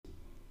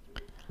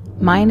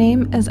My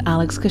name is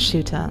Alex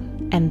Kashuta,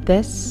 and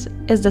this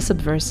is the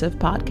Subversive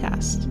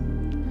Podcast.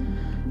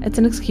 It's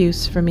an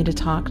excuse for me to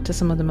talk to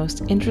some of the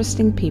most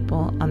interesting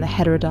people on the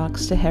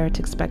heterodox to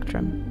heretic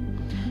spectrum.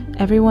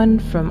 Everyone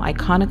from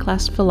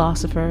iconoclast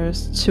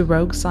philosophers to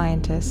rogue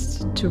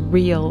scientists to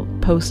real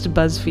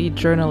post-BuzzFeed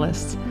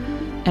journalists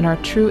and our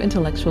true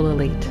intellectual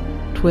elite,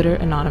 Twitter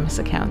anonymous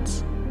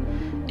accounts.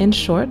 In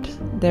short,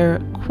 they're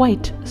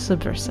quite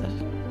subversive.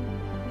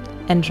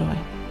 Enjoy.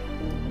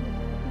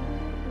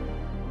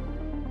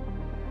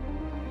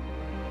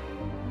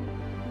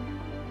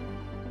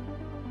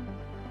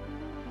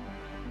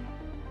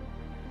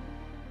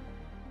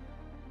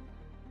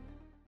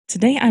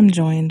 Today I'm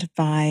joined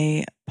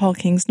by Paul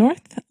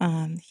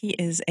Kingsnorth. He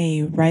is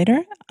a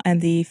writer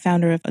and the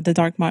founder of the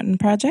Dark Martin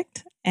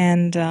Project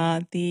and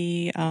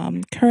the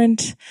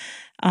current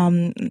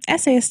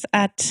essayist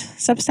at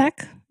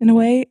Substack, in a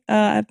way,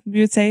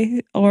 you would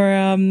say,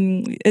 or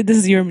this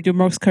is your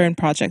most current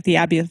project, The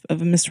Abbey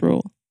of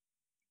Misrule.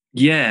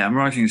 Yeah, I'm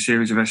writing a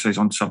series of essays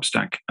on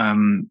Substack.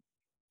 I'm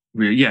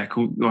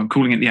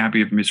calling it The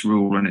Abbey of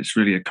Misrule, and it's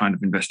really a kind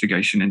of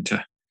investigation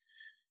into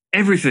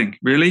everything,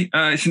 really.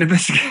 It's an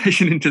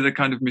investigation into the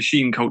kind of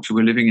machine culture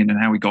we're living in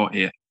and how we got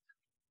here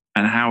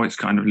and how it's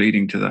kind of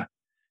leading to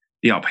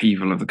the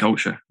upheaval of the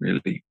culture,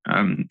 really.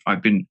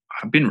 I've been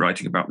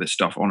writing about this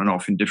stuff on and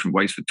off in different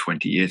ways for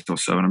 20 years or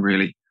so, and I'm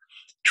really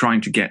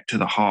trying to get to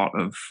the heart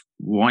of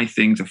why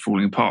things are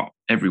falling apart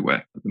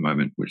everywhere at the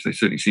moment, which they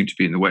certainly seem to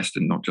be in the West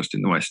and not just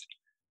in the West.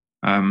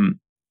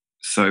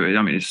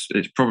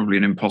 It's probably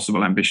an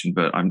impossible ambition,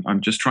 but I'm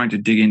just trying to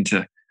dig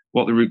into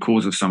what the root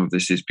cause of some of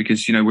this is,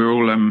 because we're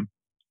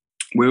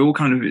all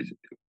kind of, it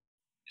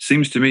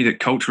seems to me that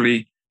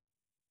culturally,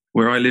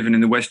 where I live and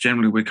in the West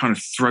generally, we're kind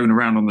of thrown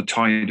around on the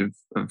tide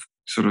of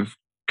sort of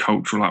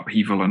cultural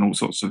upheaval and all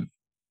sorts of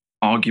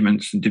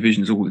arguments and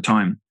divisions all the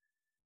time.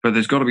 But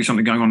there's got to be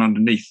something going on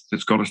underneath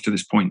that's got us to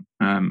this point,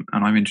 and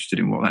I'm interested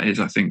in what that is,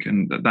 I think,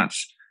 and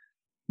that's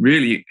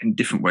really in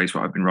different ways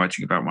what I've been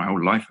writing about my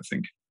whole life, I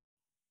think.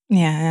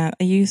 Yeah,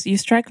 you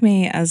strike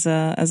me as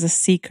a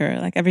seeker.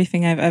 Like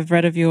everything I've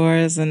read of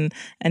yours and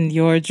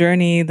your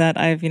journey that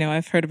I've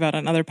heard about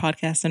on other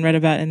podcasts and read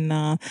about in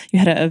you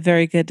had a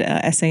very good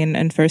essay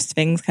in First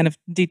Things, kind of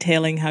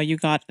detailing how you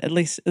got at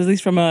least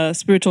from a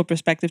spiritual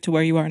perspective to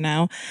where you are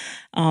now.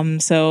 I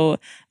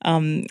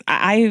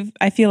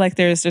feel like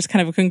there's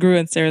kind of a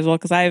congruence there as well,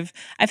 because I've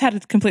had a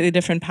completely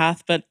different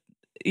path, but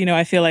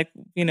I feel like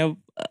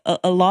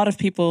a lot of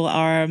people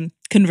are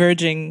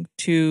converging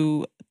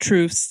to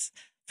truths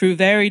through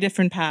very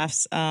different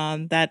paths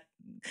that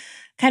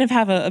kind of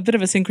have a bit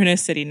of a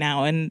synchronicity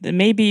now. And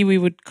maybe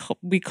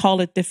we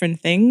call it different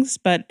things,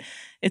 but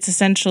it's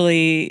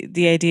essentially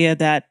the idea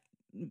that,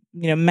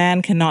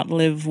 man cannot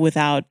live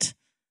without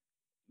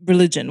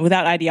religion,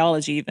 without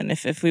ideology, even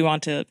if we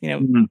want to,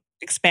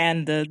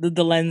 expand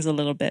the lens a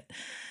little bit.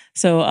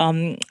 So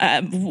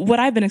what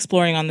I've been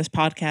exploring on this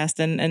podcast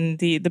and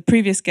the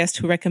previous guest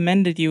who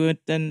recommended you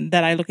and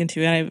that I look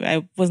into, and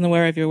I wasn't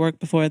aware of your work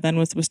before then,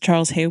 was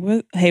Charles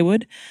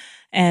Haywood.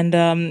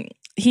 And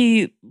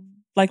he,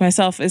 like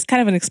myself, is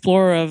kind of an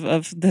explorer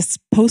of this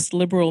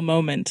post-liberal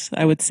moment,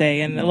 I would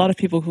say. And a lot of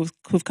people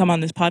who've come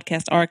on this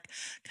podcast are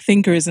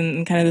thinkers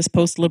in kind of this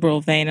post-liberal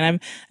vein. And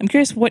I'm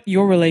curious what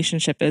your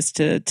relationship is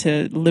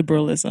to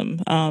liberalism,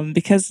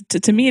 because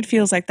to me it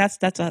feels like that's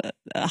a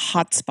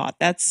hot spot.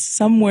 That's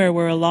somewhere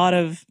where a lot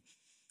of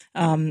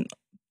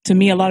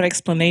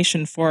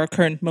explanation for our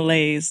current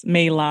malaise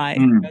may lie.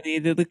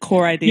 The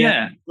core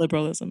idea of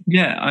liberalism.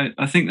 Yeah,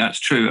 I think that's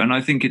true, and I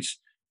think it's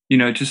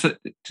to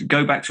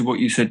go back to what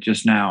you said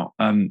just now.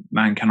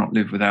 Man cannot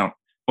live without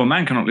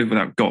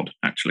God.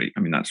 Actually, I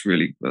mean that's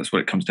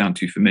what it comes down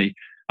to for me.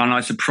 And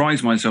I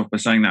surprised myself by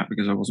saying that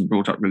because I wasn't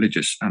brought up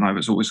religious, and I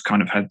was always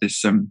kind of had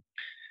this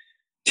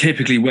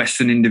typically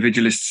Western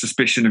individualist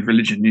suspicion of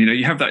religion.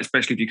 You have that,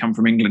 especially if you come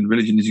from England.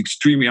 Religion is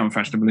extremely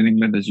unfashionable in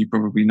England, as you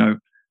probably know.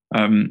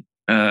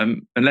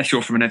 Unless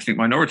you're from an ethnic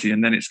minority,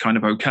 and then it's kind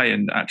of okay.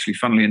 And actually,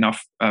 funnily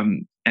enough,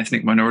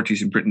 ethnic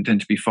minorities in Britain tend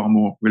to be far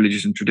more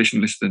religious and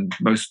traditionalist than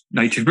most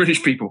native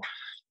British people,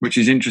 which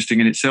is interesting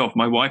in itself.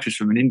 My wife is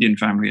from an Indian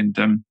family,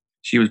 and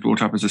she was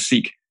brought up as a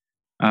Sikh,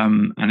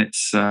 and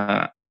it's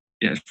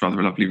rather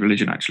a lovely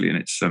religion actually, and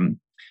it's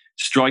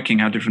striking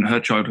how different her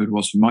childhood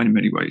was from mine in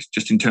many ways,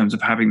 just in terms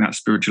of having that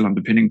spiritual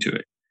underpinning to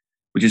it,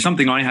 which is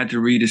something I had to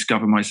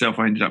rediscover myself.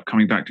 I ended up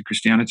coming back to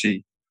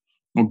Christianity,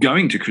 or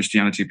going to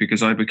Christianity,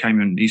 because I became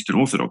an Eastern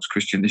Orthodox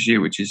Christian this year,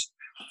 which is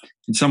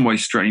in some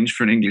ways strange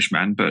for an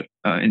Englishman, but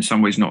in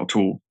some ways not at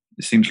all.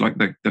 It seems like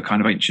the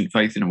kind of ancient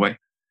faith in a way.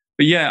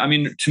 But yeah, I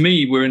mean, to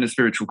me, we're in a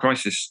spiritual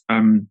crisis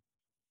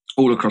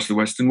all across the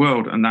Western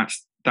world. And I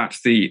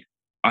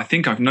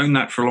think I've known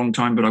that for a long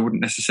time, but I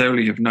wouldn't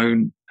necessarily have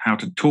known how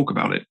to talk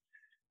about it.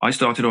 I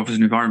started off as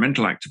an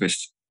environmental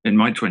activist in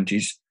my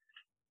 20s.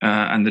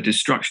 And the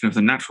destruction of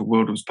the natural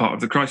world was part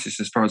of the crisis,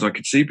 as far as I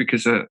could see,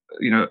 because a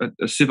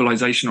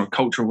civilization or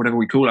culture, or whatever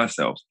we call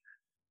ourselves,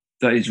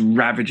 that is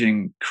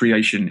ravaging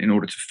creation in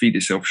order to feed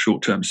itself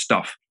short-term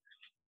stuff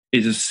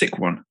is a sick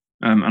one.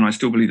 And I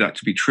still believe that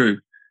to be true.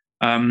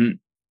 And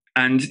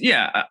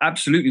yeah,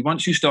 absolutely.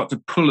 Once you start to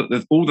pull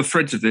at all the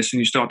threads of this and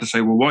you start to say,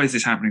 well, why is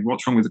this happening?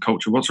 What's wrong with the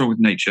culture? What's wrong with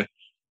nature?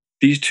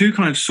 These two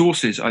kind of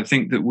sources, I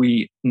think, that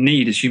we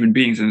need as human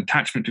beings, an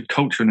attachment to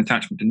culture and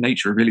attachment to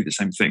nature, are really the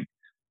same thing.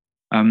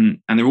 And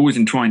they're always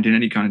entwined in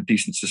any kind of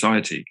decent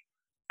society.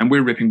 And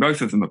we're ripping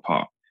both of them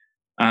apart.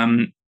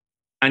 And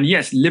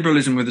yes,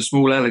 liberalism with a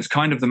small L is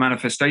kind of the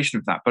manifestation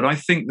of that. But I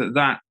think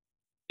that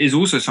is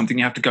also something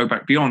you have to go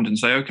back beyond and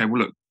say, okay,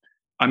 well, look,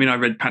 I mean, I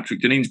read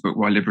Patrick Deneen's book,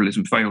 Why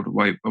Liberalism Failed,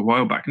 a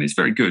while back, and it's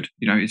very good.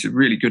 It's a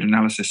really good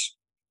analysis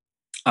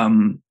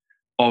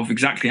of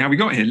exactly how we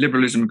got here.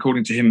 Liberalism,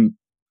 according to him,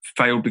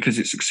 failed because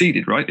it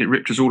succeeded, right? It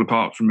ripped us all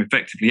apart from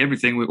effectively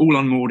everything. We're all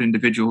unmoored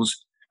individuals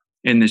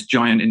in this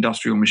giant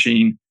industrial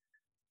machine,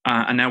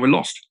 and now we're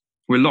lost.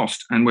 We're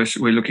lost, and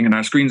we're looking at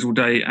our screens all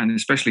day, and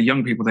especially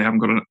young people, they haven't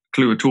got a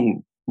clue at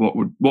all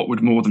what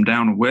would moor them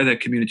down or where their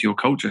community or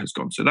culture has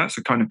gone. So that's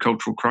a kind of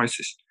cultural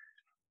crisis.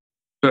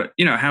 But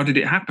how did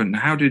it happen?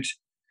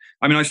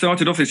 I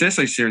started off this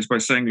essay series by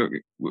saying, look,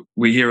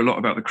 we hear a lot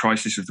about the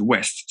crisis of the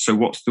West. So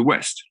what's the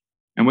West?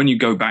 And when you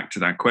go back to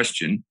that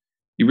question,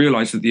 you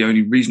realize that the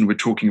only reason we're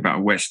talking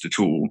about West at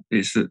all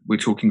is that we're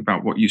talking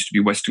about what used to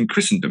be Western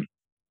Christendom.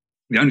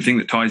 The only thing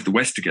that ties the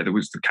West together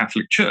was the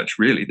Catholic Church,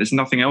 really. There's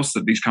nothing else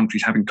that these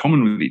countries have in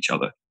common with each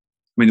other.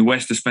 I mean, the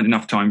West has spent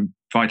enough time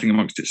fighting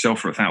amongst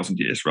itself for 1,000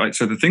 years, right?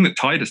 So the thing that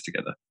tied us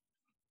together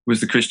was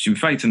the Christian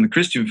faith. And the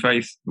Christian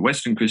faith, the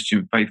Western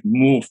Christian faith,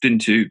 morphed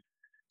into,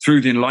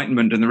 through the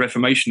Enlightenment and the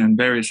Reformation and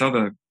various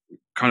other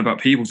kind of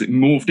upheavals, it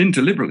morphed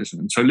into liberalism.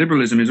 And so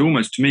liberalism is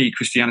almost, to me,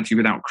 Christianity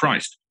without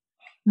Christ.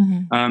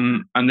 Mm-hmm.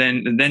 And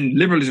then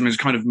liberalism has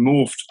kind of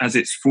morphed as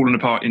it's fallen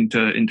apart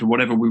into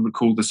whatever we would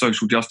call the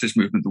social justice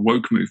movement, the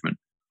woke movement,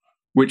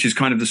 which is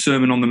kind of the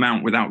Sermon on the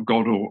Mount without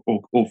God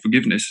or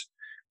forgiveness,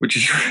 which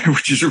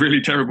is a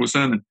really terrible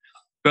sermon.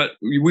 But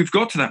we've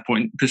got to that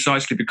point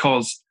precisely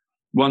because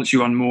once you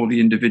unmoor the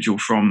individual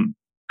from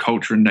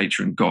culture and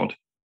nature and God,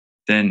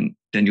 then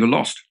you're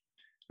lost.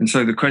 And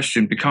so the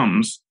question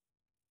becomes,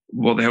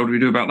 what the hell do we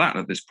do about that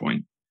at this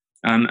point?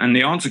 And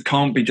the answer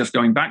can't be just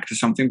going back to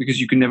something, because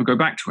you can never go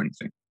back to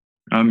anything.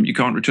 You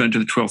can't return to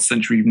the 12th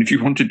century even if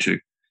you wanted to,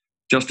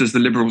 just as the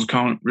liberals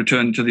can't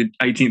return to the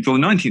 18th or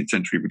the 19th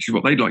century, which is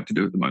what they'd like to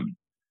do at the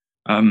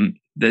moment.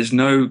 There's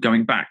no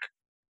going back,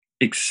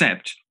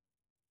 except,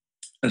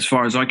 as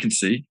far as I can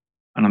see,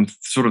 and I'm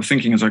sort of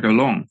thinking as I go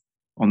along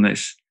on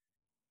this,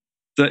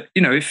 that,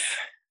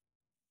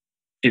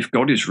 if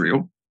God is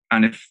real,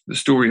 and if the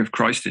story of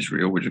Christ is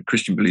real, which a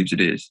Christian believes it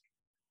is,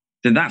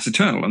 then that's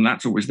eternal and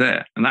that's always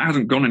there. And that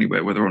hasn't gone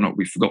anywhere, whether or not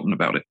we've forgotten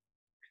about it.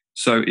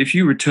 So if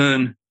you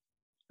return,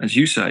 as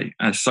you say,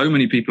 as so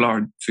many people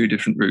are through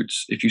different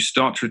routes, if you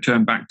start to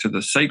return back to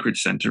the sacred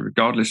center,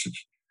 regardless of,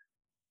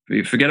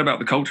 forget about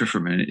the culture for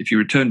a minute, if you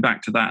return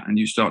back to that and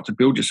you start to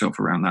build yourself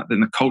around that,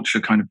 then the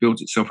culture kind of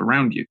builds itself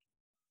around you.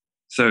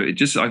 So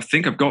I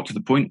think I've got to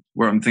the point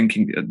where I'm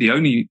thinking the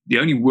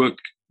only work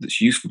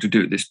that's useful to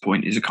do at this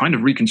point is a kind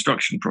of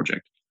reconstruction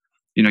project.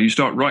 You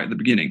start right at the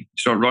beginning, you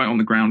start right on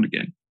the ground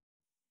again,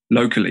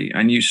 locally,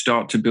 and you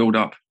start to build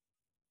up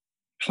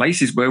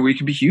places where we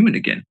can be human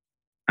again,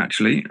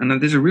 actually.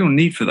 And there's a real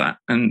need for that.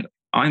 And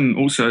I'm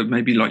also,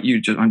 maybe like you,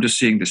 I'm just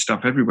seeing this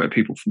stuff everywhere.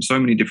 People from so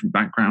many different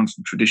backgrounds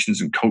and traditions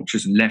and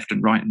cultures and left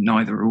and right and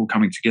neither are all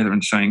coming together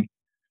and saying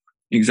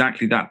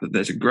exactly that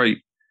there's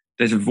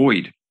a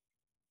void.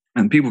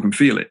 And people can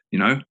feel it,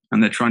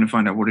 and they're trying to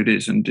find out what it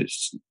is. And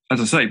it's,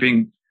 as I say,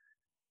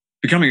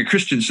 becoming a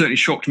Christian certainly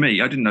shocked me.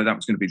 I didn't know that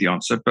was going to be the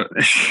answer, but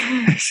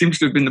it seems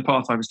to have been the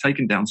path I was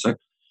taken down. So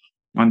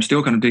I'm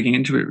still kind of digging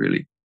into it,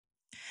 really.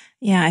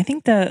 Yeah, I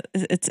think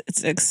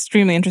it's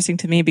extremely interesting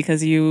to me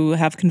because you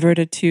have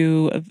converted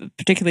to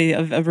particularly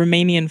a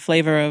Romanian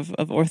flavor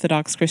of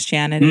Orthodox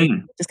Christianity,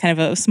 which is kind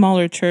of a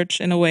smaller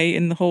church in a way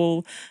in the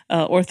whole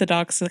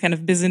Orthodox kind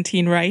of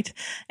Byzantine rite.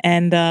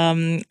 And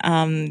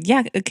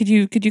could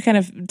you kind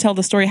of tell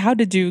the story? How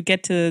did you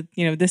get to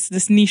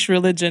this niche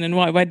religion, and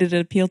why did it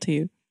appeal to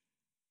you?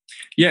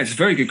 Yeah, it's a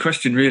very good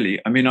question,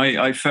 really. I mean,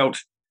 I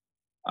felt.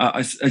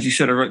 As you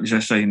said, I wrote this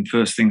essay in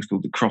First Things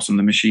called The Cross on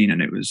the Machine,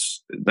 and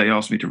they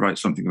asked me to write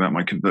something about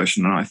my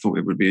conversion, and I thought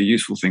it would be a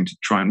useful thing to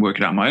try and work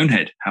it out in my own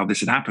head, how this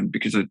had happened,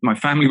 because my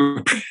family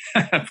were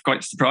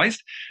quite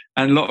surprised,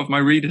 and a lot of my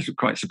readers were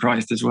quite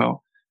surprised as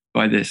well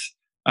by this.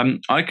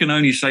 I can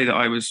only say that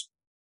I was,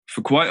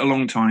 for quite a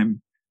long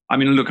time, I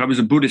mean, look, I was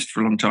a Buddhist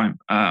for a long time.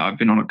 I've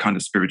been on a kind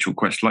of spiritual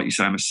quest. Like you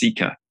say, I'm a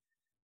seeker,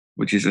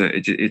 which is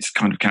it's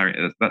kind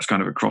of that's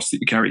kind of a cross that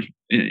you carry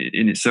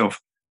in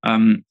itself.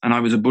 And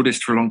I was a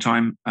Buddhist for a long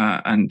time,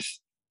 and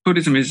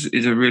Buddhism is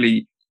a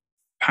really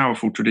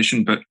powerful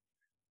tradition, but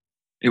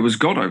it was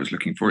God I was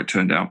looking for, it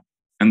turned out.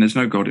 And there's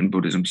no God in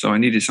Buddhism, so I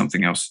needed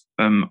something else.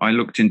 I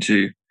looked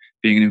into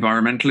being an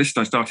environmentalist.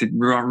 I started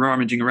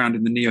rummaging around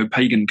in the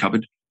neo-pagan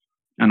cupboard,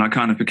 and I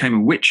kind of became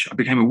a witch. I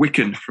became a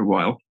Wiccan for a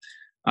while,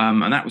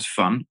 and that was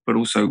fun, but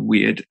also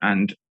weird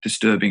and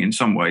disturbing in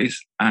some ways,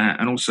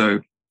 and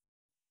also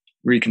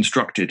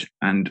reconstructed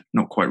and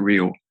not quite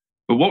real.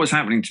 But what was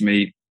happening to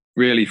me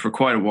really for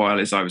quite a while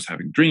is I was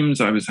having dreams,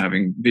 I was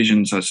having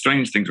visions,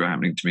 strange things were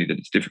happening to me that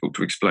it's difficult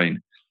to explain.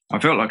 I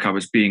felt like I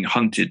was being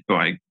hunted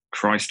by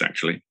Christ,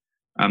 actually.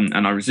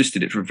 And I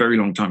resisted it for a very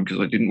long time because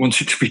I didn't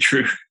want it to be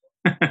true,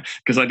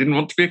 because I didn't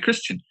want to be a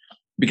Christian,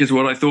 because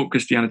what I thought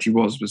Christianity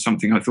was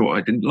something I thought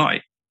I didn't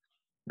like.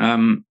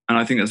 And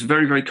I think that's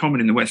very, very common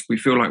in the West. We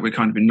feel like we're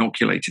kind of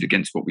inoculated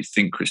against what we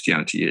think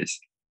Christianity is.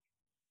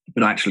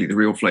 But actually, the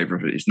real flavor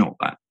of it is not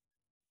that.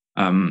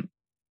 And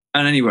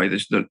anyway,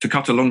 to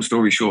cut a long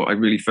story short, I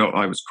really felt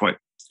I was quite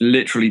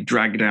literally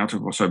dragged out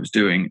of what I was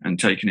doing and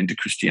taken into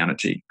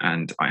Christianity.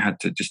 And I had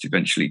to just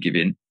eventually give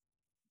in,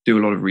 do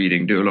a lot of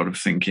reading, do a lot of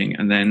thinking,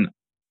 and then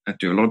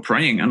do a lot of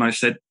praying. And I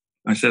said,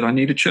 I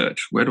need a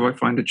church. Where do I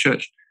find a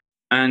church?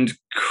 And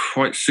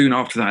quite soon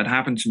after that had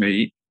happened to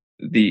me,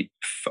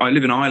 I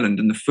live in Ireland,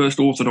 and the first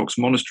Orthodox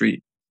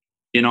monastery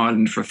in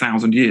Ireland for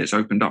 1,000 years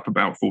opened up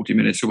about 40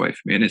 minutes away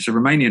from me. And it's a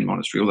Romanian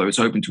monastery, although it's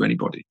open to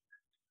anybody.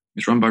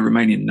 It's run by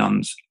Romanian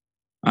nuns.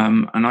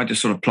 And I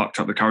just sort of plucked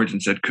up the courage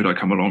and said, could I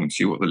come along and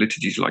see what the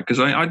liturgy's like? Because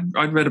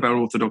I'd read about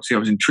Orthodoxy. I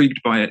was intrigued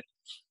by it.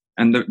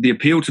 And the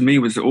appeal to me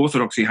was that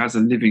Orthodoxy has a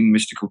living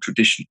mystical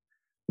tradition,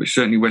 which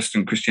certainly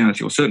Western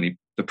Christianity, or certainly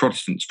the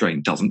Protestant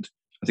strain, doesn't.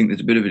 I think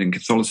there's a bit of it in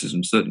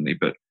Catholicism, certainly,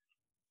 but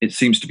it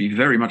seems to be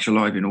very much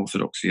alive in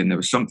Orthodoxy. And there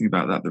was something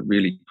about that that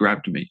really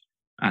grabbed me.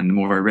 And the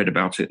more I read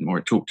about it, the more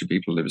I talked to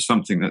people, there was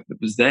something that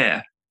was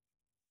there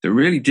that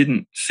really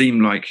didn't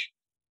seem like,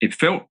 it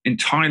felt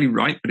entirely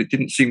right, but it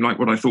didn't seem like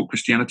what I thought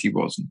Christianity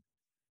was. And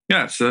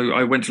yeah, so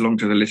I went along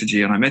to the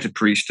liturgy and I met a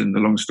priest, and the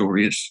long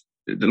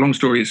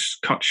story is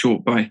cut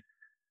short by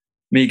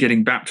me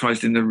getting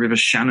baptized in the River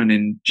Shannon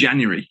in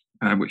January,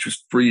 which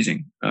was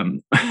freezing,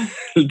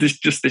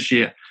 this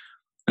year.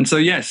 And so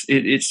yes,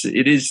 it is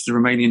the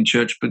Romanian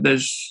church, but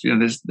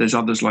there's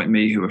others like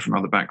me who are from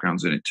other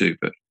backgrounds in it too.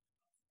 But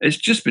it's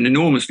just been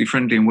enormously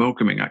friendly and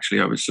welcoming.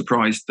 Actually, I was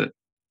surprised that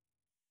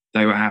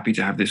they were happy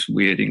to have this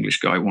weird English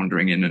guy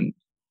wandering in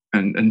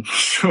and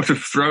sort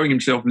of throwing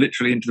himself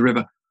literally into the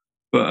river.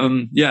 But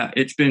yeah,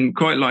 it's been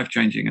quite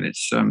life-changing, and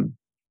it's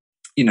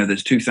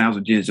there's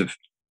 2,000 years of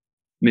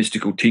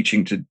mystical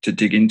teaching to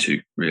dig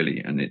into, really,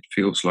 and it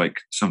feels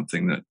like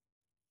something that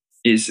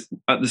is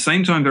at the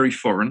same time very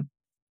foreign,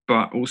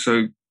 but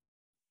also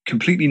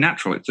completely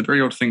natural. It's a very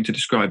odd thing to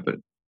describe, but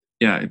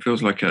yeah, it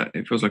feels like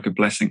a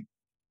blessing.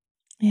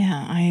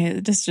 Yeah,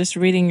 I just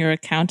reading your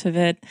account of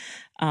it,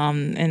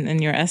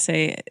 in your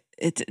essay.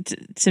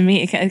 To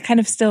me, it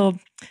kind of still.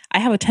 I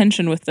have a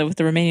tension with the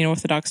Romanian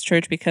Orthodox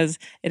Church, because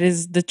it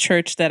is the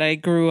church that I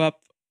grew up,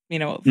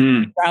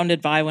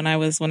 surrounded by when I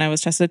was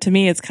just. So to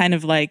me, it's kind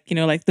of like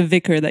like the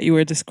vicar that you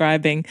were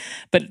describing,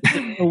 but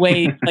the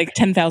way like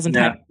 10,000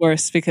 times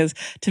worse. Because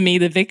to me,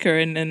 the vicar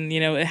and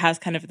it has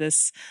kind of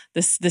this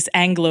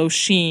Anglo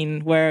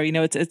sheen where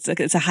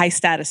it's a high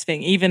status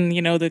thing. Even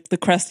the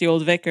crusty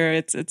old vicar,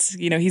 it's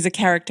he's a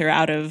character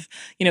out of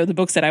the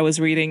books that I was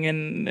reading,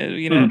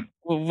 and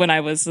when I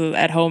was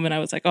at home, and I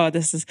was like, oh,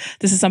 this is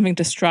something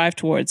to strive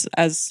towards.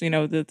 As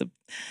the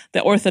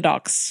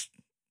Orthodox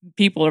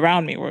people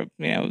around me were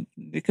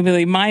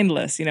completely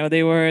mindless.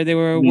 They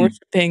were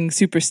worshiping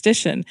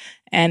superstition,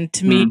 and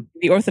to me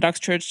the Orthodox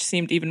Church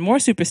seemed even more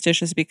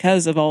superstitious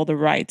because of all the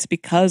rites,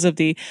 because of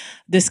the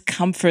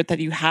discomfort that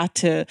you had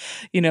to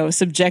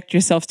subject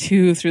yourself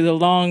to through the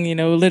long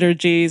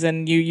liturgies,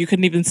 and you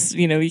couldn't even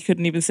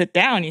sit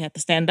down, you had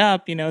to stand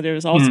up. There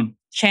was also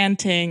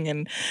chanting,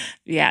 and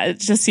it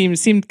just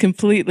seemed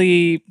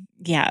completely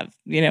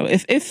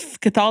if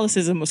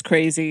Catholicism was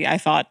crazy, I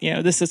thought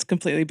this is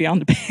completely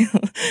beyond the pale.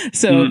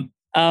 So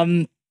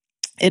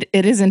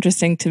it is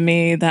interesting to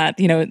me that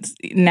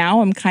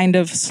now I'm kind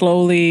of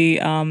slowly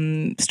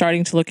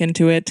starting to look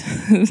into it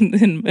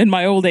in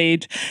my old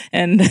age,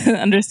 and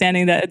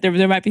understanding that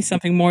there might be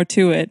something more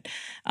to it.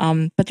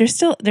 But there's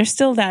still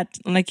that,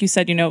 like you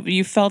said,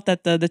 you felt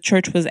that the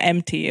church was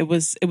empty. It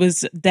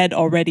was dead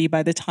already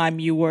by the time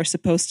you were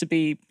supposed to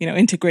be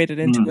integrated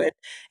into it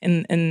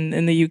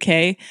in the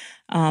UK.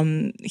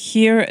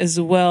 Here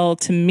as well,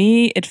 to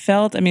me, it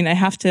felt. I mean, I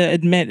have to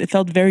admit, it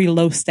felt very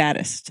low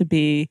status to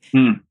be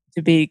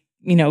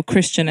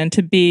Christian, and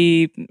to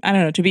be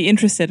to be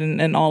interested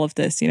in all of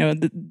this.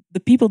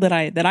 The people that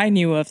I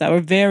knew of that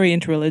were very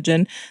into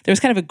religion, there was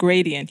kind of a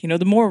gradient.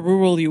 The more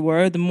rural you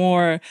were, the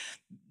more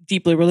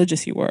deeply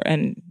religious you were.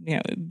 And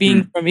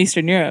being from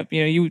Eastern Europe,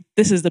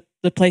 this is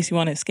the place you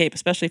want to escape,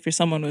 especially if you're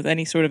someone with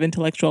any sort of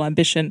intellectual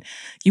ambition.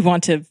 You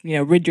want to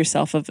rid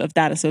yourself of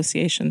that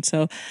association.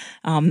 So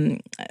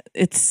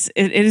it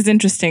is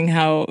interesting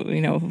how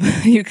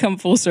you come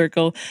full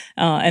circle,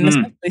 and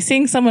especially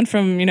seeing someone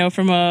from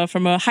from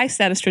a high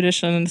status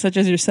tradition such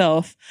as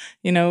yourself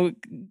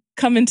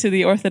come into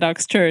the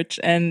Orthodox Church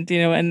and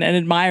and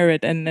admire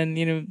it,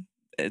 and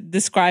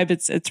describe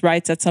its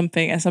rites as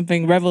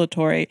something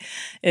revelatory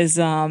is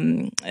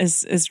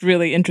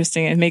really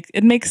interesting.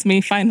 It makes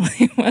me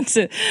finally want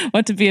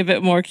to be a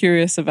bit more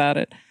curious about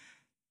it.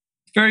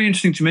 It's very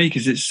interesting to me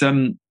because it's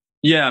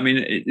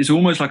it's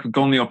almost like I've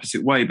gone the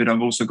opposite way, but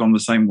I've also gone the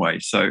same way.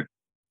 So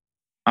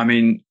I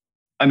mean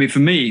for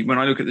me, when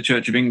I look at the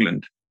Church of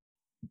England,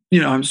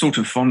 I'm sort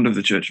of fond of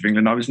the Church of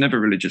England. I was never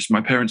religious.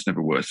 My parents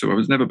never were, so I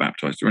was never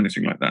baptized or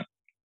anything like that.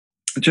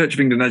 The Church of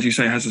England, as you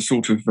say, has a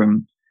sort of,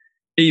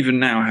 even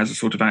now, has a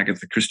sort of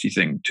Agatha Christie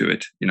thing to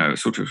it, a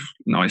sort of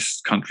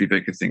nice country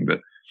vicar thing, but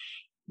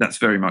that's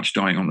very much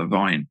dying on the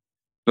vine.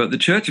 But the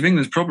Church of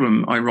England's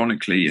problem,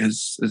 ironically,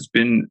 has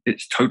been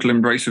its total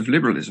embrace of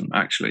liberalism,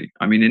 actually.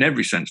 I mean, in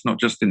every sense, not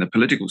just in the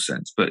political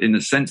sense, but in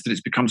the sense that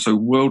it's become so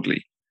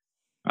worldly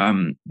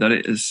that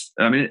it is,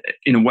 I mean,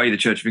 in a way, the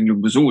Church of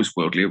England was always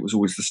worldly. It was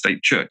always the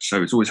state church.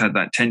 So it's always had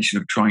that tension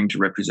of trying to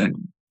represent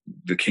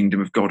the kingdom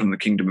of God and the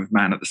kingdom of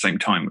man at the same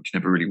time, which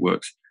never really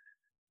works.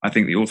 I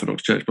think the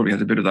Orthodox Church probably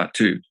has a bit of that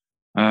too.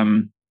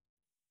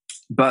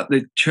 But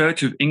the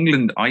Church of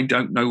England, I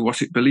don't know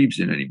what it believes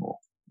in anymore,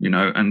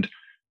 and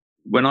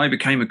when I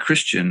became a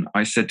Christian,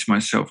 I said to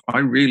myself, I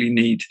really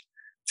need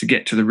to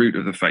get to the root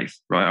of the faith,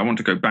 right? I want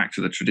to go back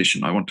to the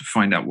tradition. I want to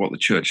find out what the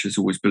church has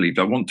always believed.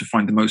 I want to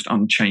find the most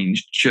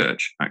unchanged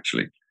church,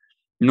 actually.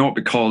 Not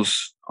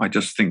because I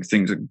just think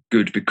things are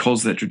good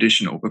because they're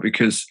traditional, but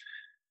because,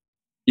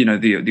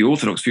 the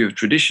Orthodox view of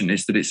tradition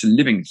is that it's a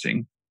living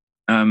thing.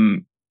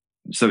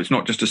 So it's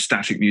not just a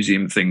static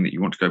museum thing that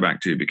you want to go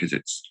back to because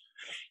it's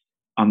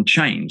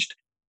unchanged.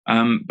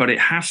 But it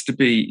has to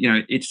be,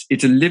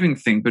 it's a living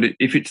thing, but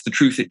if it's the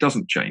truth, it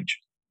doesn't change,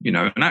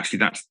 and actually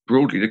that's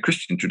broadly the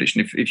Christian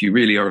tradition. If you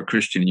really are a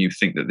Christian and you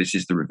think that this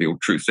is the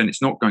revealed truth, then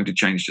it's not going to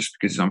change just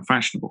because it's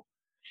unfashionable,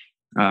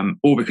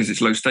 or because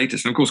it's low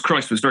status. And of course,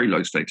 Christ was very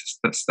low status.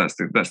 That's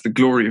the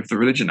glory of the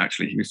religion,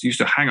 actually. He used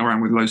to hang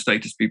around with low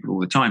status people all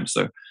the time.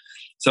 So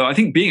I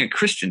think being a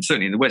Christian,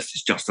 certainly in the West,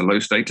 is just a low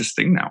status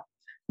thing now.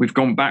 We've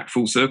gone back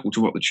full circle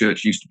to what the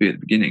church used to be at the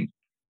beginning,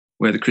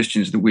 where the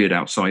Christians are the weird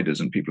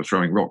outsiders and people are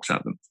throwing rocks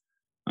at them.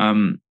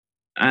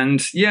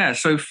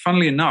 So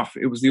funnily enough,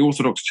 it was the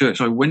Orthodox Church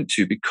I went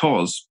to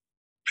because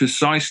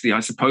precisely,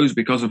 I suppose,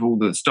 because of all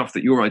the stuff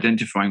that you're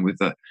identifying with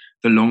the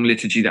long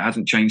liturgy that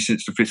hasn't changed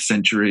since the 5th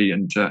century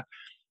and,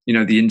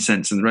 the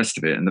incense and the rest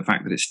of it, and the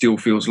fact that it still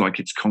feels like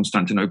it's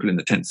Constantinople in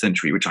the 10th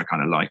century, which I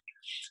kind of like,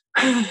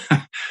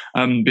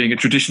 being a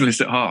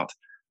traditionalist at heart.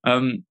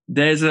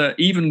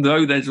 Even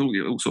though there's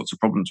all sorts of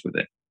problems with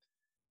it,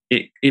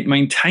 it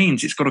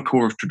maintains, it's got a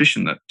core of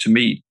tradition that to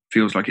me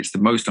feels like it's the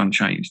most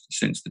unchanged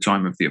since the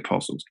time of the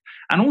apostles.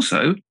 And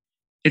also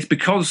it's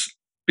because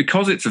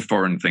it's a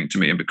foreign thing to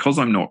me and because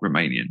I'm not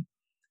Romanian,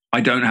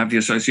 I don't have the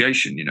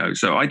association,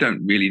 so I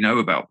don't really know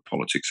about the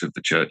politics of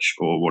the church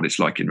or what it's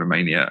like in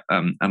Romania.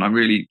 And I'm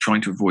really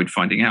trying to avoid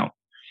finding out.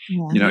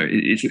 Yeah.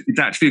 It's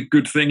actually a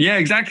good thing. Yeah,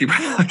 exactly.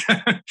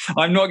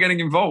 I'm not getting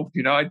involved.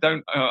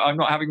 I'm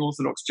not having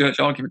Orthodox Church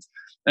arguments,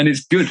 and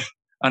it's good.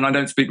 And I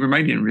don't speak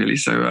Romanian really,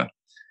 so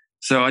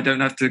I don't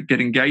have to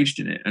get engaged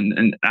in it.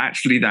 And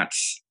actually,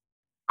 that's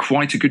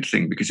quite a good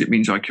thing because it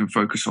means I can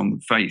focus on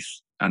the faith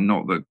and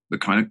not the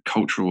kind of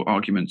cultural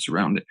arguments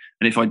around it.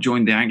 And if I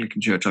joined the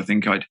Anglican Church, I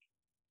think I'd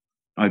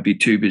be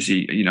too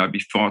busy. I'd be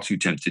far too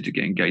tempted to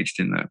get engaged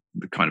in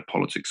the kind of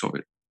politics of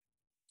it.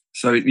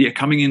 So yeah,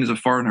 coming in as a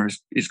foreigner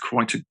is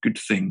quite a good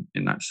thing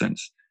in that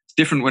sense. It's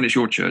different when it's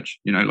your church,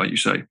 like you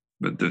say,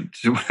 but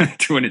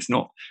to when it's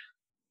not.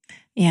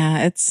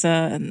 Yeah, it's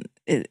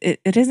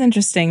it is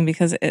interesting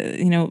because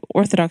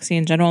Orthodoxy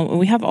in general.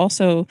 We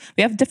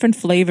have different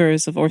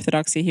flavors of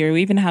Orthodoxy here.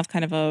 We even have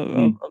kind of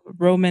a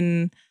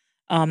Roman,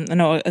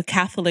 a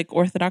Catholic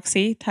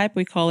Orthodoxy type.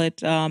 We call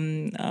it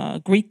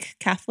Greek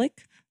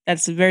Catholic.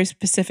 That's very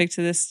specific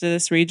to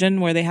this region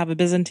where they have a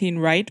Byzantine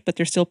rite, but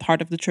they're still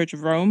part of the Church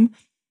of Rome.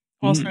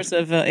 All sorts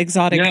of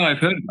exotic. Yeah, I've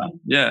heard of that.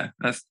 Yeah,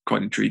 that's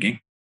quite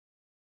intriguing.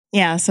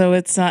 Yeah, so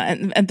it's I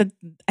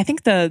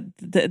think the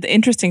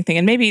interesting thing,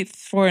 and maybe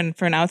for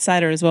an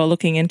outsider as well,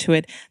 looking into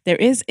it, there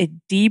is a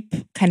deep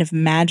kind of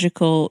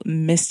magical,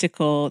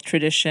 mystical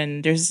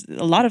tradition. There's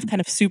a lot of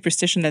kind of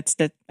superstition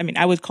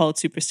I would call it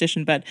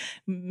superstition, but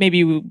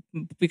maybe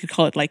we could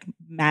call it like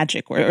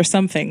magic or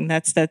something.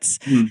 That's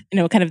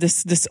kind of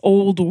this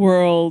old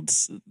world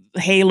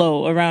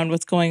halo around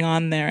what's going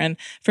on there. And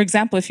for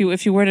example, if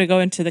you were to go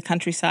into the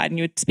countryside and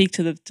you would speak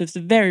to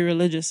the very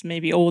religious,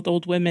 maybe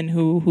old women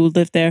who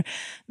live there,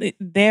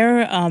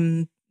 their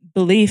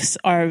beliefs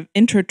are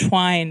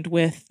intertwined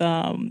with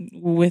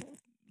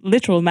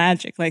literal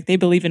magic. Like they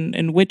believe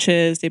in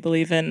witches, they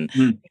believe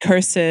in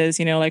curses,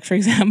 like for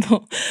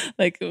example,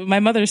 like my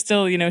mother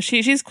still,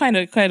 she's quite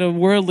a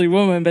worldly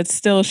woman, but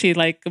still she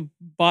like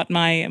bought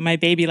my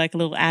baby like a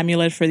little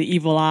amulet for the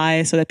evil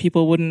eye so that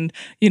people wouldn't,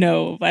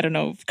 I don't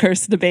know,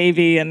 curse the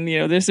baby. And,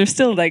 there's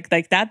still like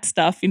that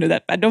stuff,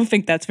 that I don't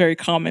think that's very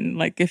common.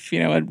 Like if,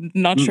 I'm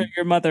not sure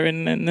your mother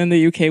in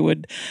the UK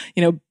would,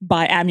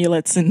 buy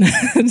amulets and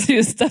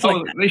do stuff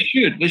like that. They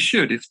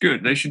should. It's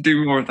good. They should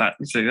do more of that.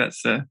 So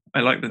that's, I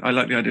like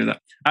the idea of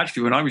that.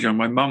 Actually, when I was young,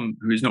 my mum,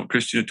 who is not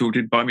Christian at all,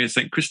 did buy me a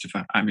St.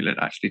 Christopher amulet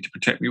actually to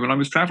protect me when I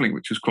was traveling,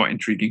 which was quite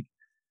intriguing.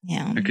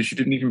 Yeah, because she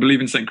didn't even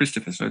believe in St.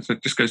 Christopher. So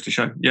it just goes to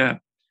show. Yeah.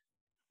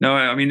 No,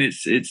 I mean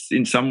it's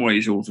in some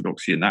ways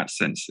Orthodoxy in that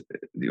sense that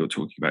you're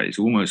talking about. It's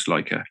almost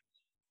like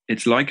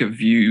a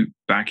view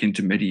back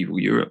into medieval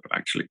Europe.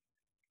 Actually,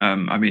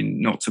 I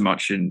mean not so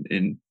much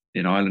in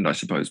in Ireland, I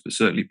suppose, but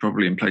certainly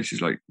probably in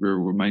places like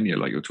rural Romania,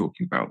 like you're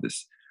talking about,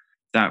 this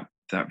that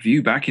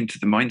view back into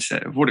the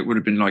mindset of what it would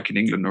have been like in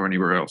England or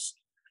anywhere else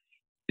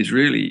is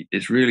really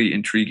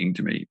intriguing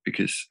to me,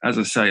 because, as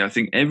I say, I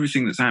think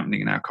everything that's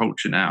happening in our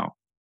culture now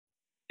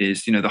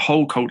is, the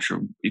whole culture,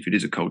 if it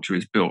is a culture,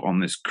 is built on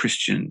this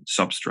Christian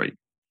substrate,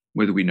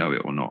 whether we know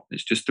it or not.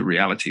 It's just the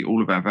reality.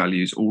 All of our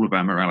values, all of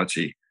our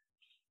morality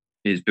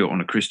is built on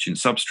a Christian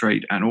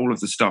substrate, and all of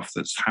the stuff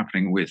that's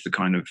happening with the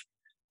kind of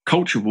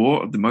culture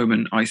war at the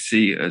moment, I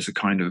see as a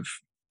kind of,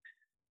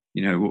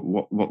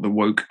 what the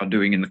woke are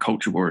doing in the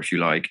culture war, if you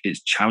like,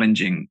 is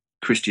challenging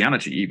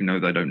Christianity, even though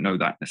they don't know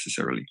that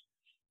necessarily.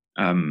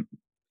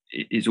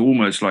 It is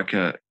almost like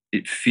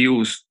it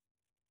feels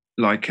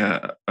like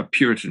a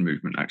Puritan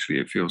movement, actually.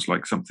 It feels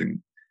like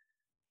something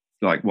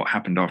like what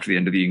happened after the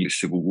end of the English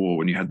Civil War,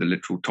 when you had the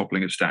literal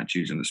toppling of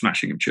statues and the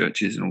smashing of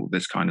churches and all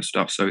this kind of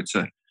stuff. So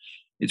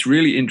it's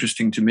really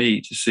interesting to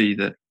me to see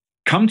that,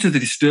 come to the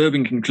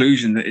disturbing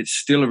conclusion that it's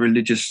still a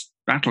religious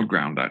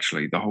battleground,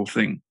 actually, the whole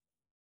thing.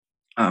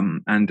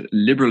 And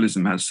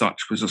liberalism as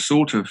such was a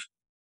sort of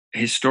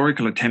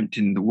historical attempt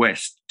in the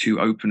West to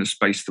open a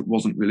space that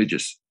wasn't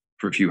religious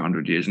for a few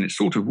hundred years. And it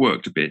sort of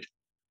worked a bit.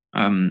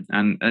 And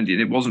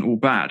it wasn't all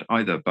bad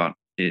either, but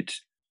it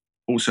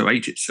also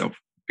ate itself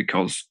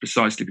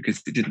precisely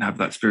because it didn't have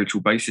that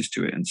spiritual basis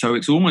to it. And so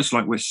it's almost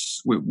like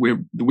we're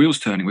the wheels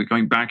turning. We're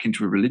going back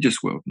into a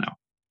religious world now,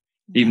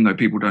 even though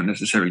people don't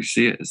necessarily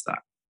see it as that.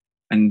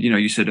 And,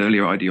 you said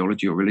earlier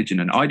ideology or religion,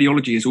 and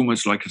ideology is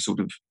almost like a sort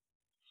of,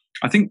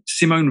 I think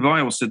Simone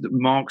Weil said that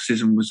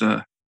Marxism was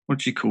what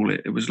did she call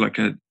it? It was like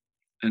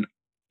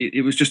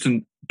it was just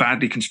a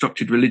badly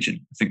constructed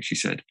religion, I think she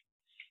said,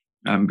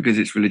 because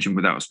it's religion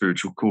without a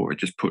spiritual core. It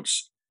just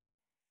puts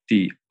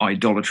the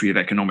idolatry of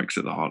economics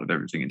at the heart of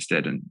everything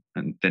instead, and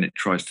then it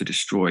tries to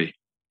destroy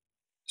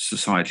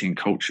society and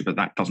culture. But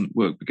that doesn't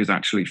work, because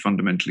actually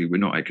fundamentally we're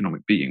not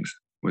economic beings,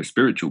 we're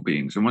spiritual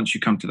beings. And once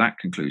you come to that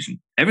conclusion,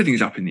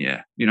 everything's up in the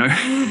air,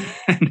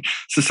 and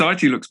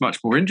society looks much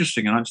more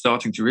interesting. And I'm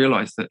starting to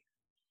realize that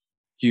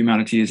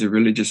humanity is a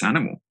religious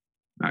animal.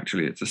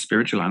 Actually, it's a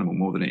spiritual animal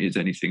more than it is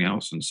anything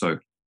else. And so,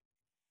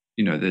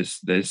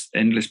 there's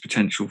endless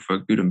potential for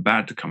good and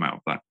bad to come out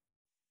of that.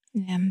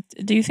 Yeah.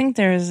 Do you think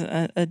there's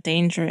a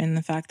danger in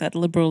the fact that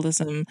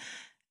liberalism,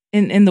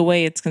 in the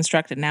way it's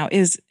constructed now,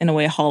 is in a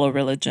way a hollow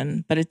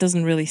religion, but it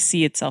doesn't really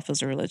see itself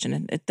as a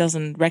religion? It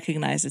doesn't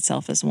recognize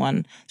itself as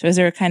one. So is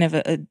there a kind of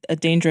a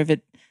danger of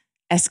it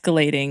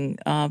escalating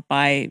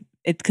by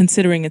it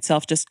considering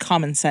itself just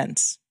common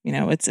sense?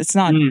 It's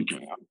not.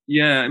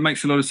 Yeah, it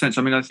makes a lot of sense.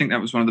 I mean, I think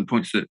that was one of the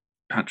points that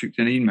Patrick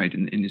Deneen made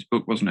in his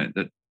book, wasn't it?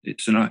 That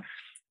it's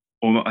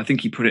or I think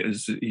he put it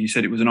as, he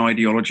said it was an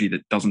ideology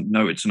that doesn't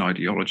know it's an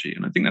ideology.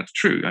 And I think that's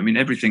true. I mean,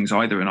 everything's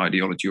either an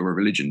ideology or a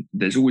religion.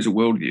 There's always a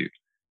worldview.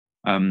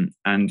 And,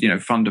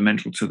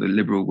 fundamental to the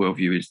liberal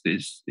worldview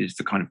is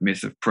the kind of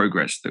myth of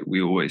progress, that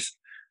we always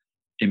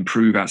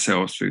improve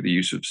ourselves through the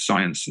use of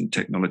science and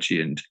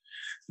technology and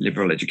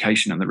liberal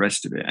education and the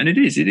rest of it. And it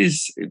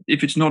is,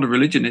 if it's not a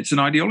religion, it's an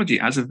ideology.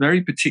 It has a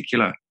very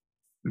particular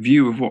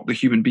view of what the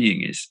human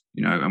being is,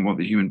 and what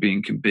the human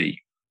being can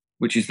be,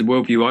 which is the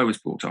worldview I was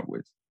brought up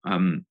with,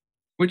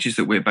 which is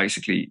that we're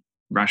basically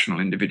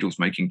rational individuals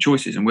making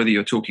choices. And whether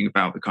you're talking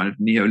about the kind of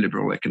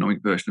neoliberal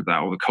economic version of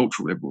that or the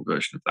cultural liberal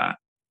version of that,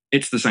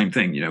 it's the same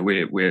thing.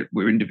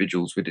 We're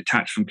individuals. We're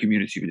detached from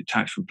community. We're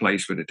detached from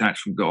place. We're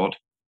detached from God,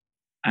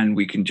 and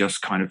we can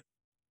just kind of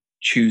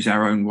choose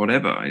our own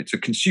whatever. It's a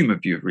consumer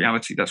view of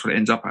reality. That's what it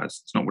ends up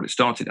as. It's not what it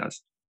started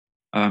as.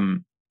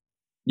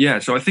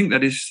 So I think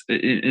that is.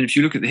 And if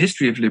you look at the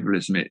history of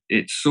liberalism,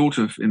 it sort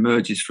of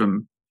emerges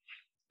from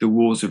the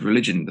wars of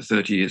religion, the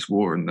 30 Years'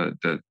 War, and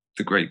the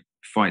great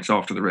fights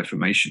after the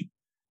Reformation.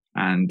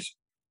 And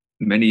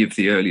many of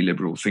the early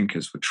liberal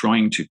thinkers were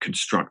trying to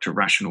construct a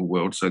rational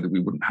world so that we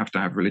wouldn't have to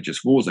have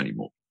religious wars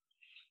anymore,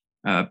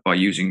 by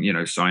using,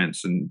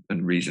 science and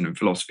reason and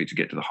philosophy to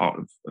get to the heart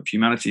of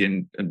humanity,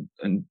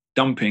 and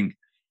dumping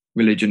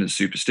religion as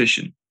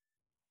superstition.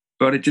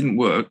 But it didn't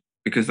work,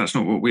 because that's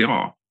not what we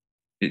are.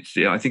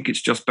 I think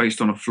it's just based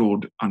on a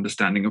flawed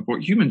understanding of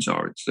what humans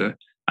are.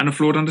 And a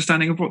flawed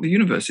understanding of what the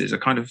universe is, a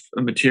kind of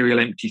a material,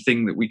 empty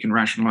thing that we can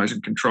rationalize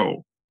and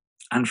control.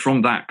 And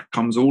from that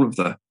comes all of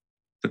the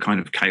kind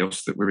of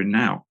chaos that we're in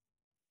now.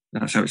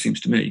 That's how it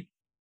seems to me.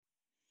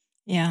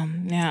 Yeah,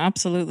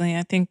 absolutely.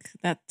 I think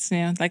that's,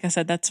 like I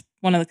said, that's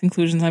one of the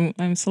conclusions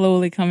I'm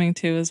slowly coming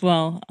to as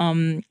well.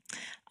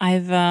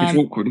 It's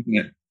awkward, isn't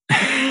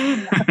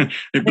it?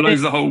 It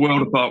blows the whole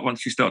world apart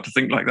once you start to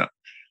think like that.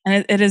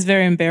 And it is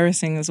very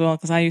embarrassing as well,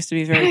 because I used to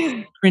be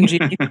very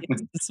cringy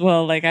as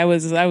well. Like I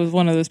was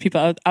one of those people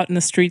out in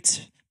the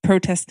streets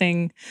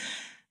protesting.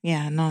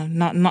 Yeah, no,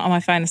 not on my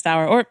finest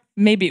hour, or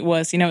maybe it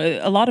was.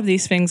 A lot of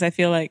these things, I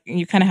feel like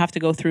you kind of have to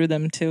go through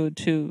them to.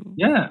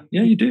 Yeah,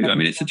 you do. I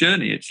mean, it's a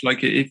journey. It's like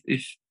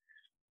if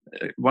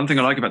one thing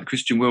I like about the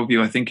Christian worldview,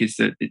 I think, is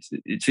that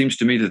it seems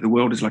to me that the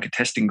world is like a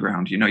testing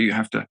ground. You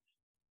have to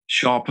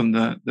sharpen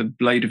the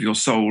blade of your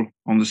soul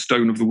on the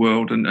stone of the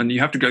world, and you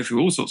have to go through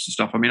all sorts of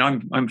stuff. I mean,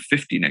 I'm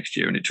 50 next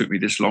year, and it took me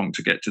this long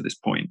to get to this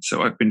point.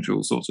 So I've been through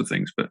all sorts of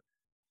things. But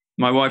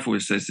my wife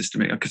always says this to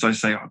me, because I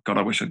say, "Oh God,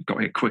 I wish I'd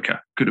got here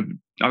quicker.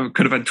 I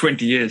could have had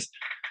 20 years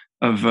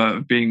of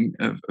doing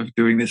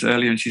this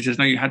earlier." And she says,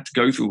 "No, you had to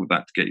go through all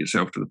that to get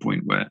yourself to the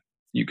point where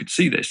you could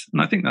see this."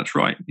 And I think that's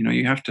right.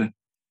 You have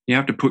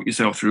to put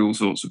yourself through all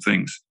sorts of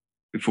things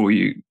before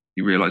you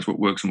realize what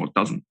works and what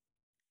doesn't.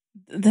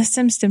 This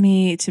seems to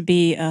me to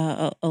be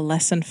a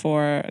lesson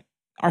for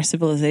our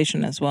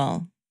civilization as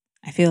well.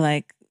 I feel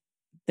like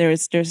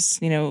there's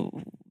the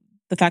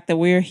fact that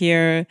we're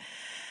here.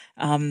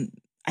 Um,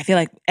 I feel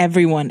like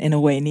everyone in a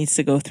way needs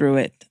to go through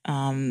it,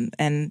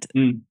 and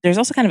Mm. there's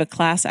also kind of a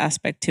class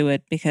aspect to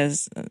it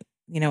because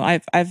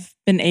I've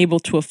been able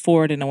to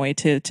afford in a way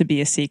to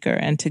be a seeker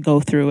and to go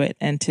through it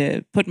and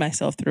to put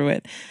myself through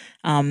it.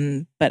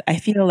 But I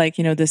feel like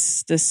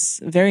this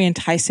very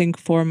enticing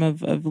form of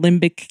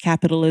limbic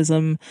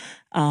capitalism,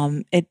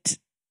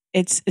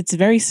 it's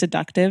very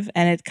seductive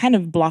and it kind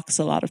of blocks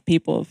a lot of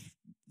people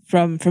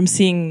from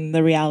seeing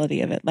the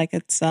reality of it. Like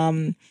it's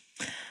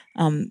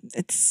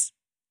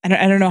I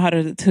don't know how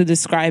to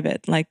describe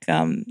it. Like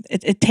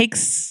it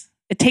takes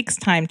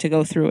time to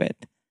go through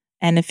it,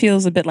 and it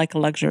feels a bit like a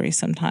luxury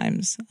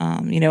sometimes.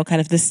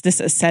 Kind of this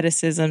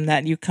asceticism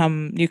that you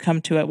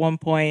come to at one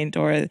point,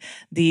 or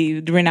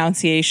the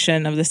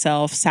renunciation of the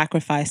self,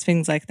 sacrifice,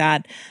 things like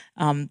that.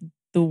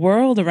 The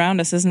world around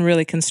us isn't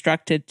really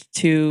constructed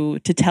to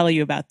tell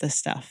you about this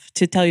stuff,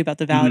 to tell you about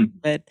the value Mhm.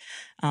 of it.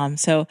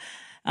 So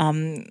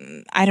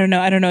I don't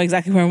know. I don't know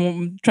exactly where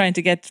I'm trying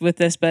to get with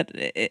this, but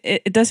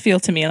it does feel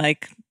to me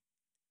like,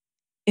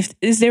 if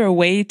is there a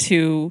way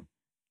to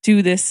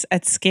do this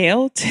at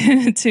scale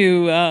Mm.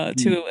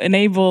 to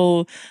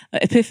enable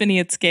epiphany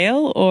at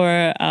scale,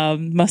 or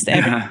must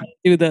everyone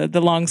do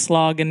the long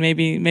slog, and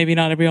maybe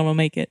not everyone will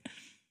make it?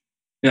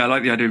 Yeah, I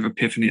like the idea of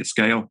epiphany at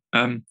scale.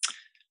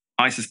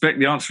 I suspect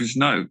the answer is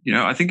no.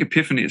 I think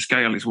epiphany at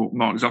scale is what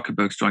Mark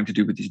Zuckerberg's trying to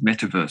do with his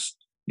metaverse.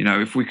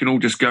 If we can all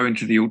just go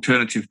into the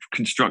alternative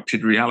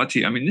constructed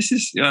reality. I mean, this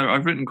is,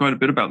 I've written quite a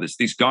bit about this.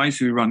 These guys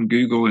who run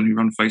Google and who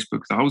run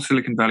Facebook, the whole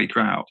Silicon Valley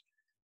crowd,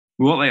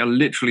 what they are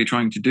literally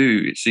trying to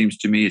do, it seems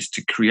to me, is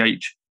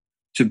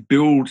to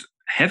build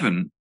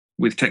heaven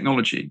with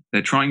technology.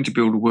 They're trying to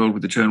build a world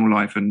with eternal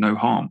life and no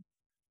harm.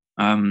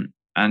 And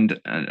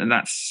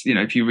that's,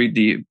 if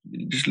you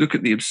just look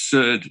at the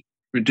absurd,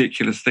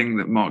 ridiculous thing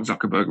that Mark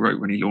Zuckerberg wrote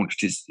when he launched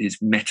his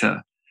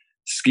Meta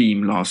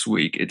scheme last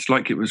week. It's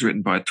like it was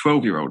written by a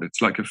 12-year-old.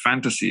 It's like a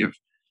fantasy of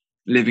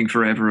living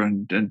forever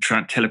and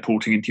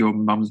teleporting into your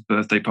mum's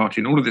birthday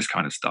party and all of this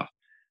kind of stuff.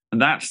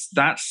 And that's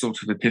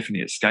sort of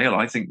epiphany at scale.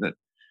 I think that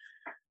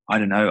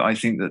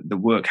the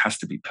work has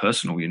to be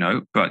personal,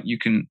 but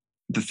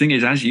the thing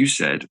is, as you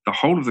said, the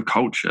whole of the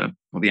culture,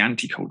 or the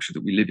anti-culture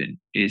that we live in,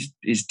 is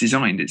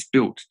designed, it's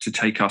built to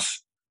take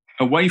us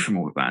away from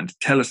all of that and to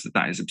tell us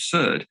that is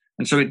absurd.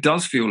 And so it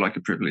does feel like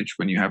a privilege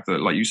when you have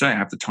like you say,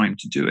 have the time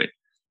to do it.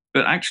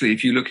 But actually,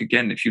 if you look at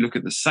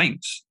the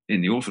saints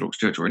in the Orthodox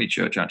Church, or any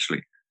church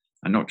actually,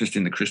 and not just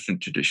in the Christian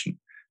tradition,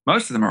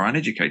 most of them are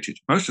uneducated.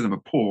 Most of them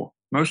are poor.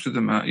 Most of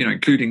them are,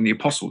 including the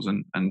apostles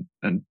and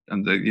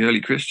the early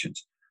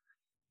Christians.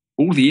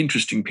 All the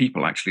interesting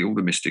people, actually, all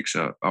the mystics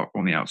are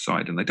on the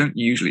outside, and they don't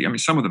usually. I mean,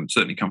 some of them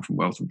certainly come from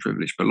wealth and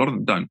privilege, but a lot of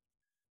them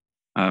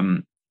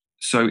don't.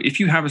 So if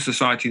you have a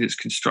society that's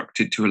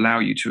constructed to allow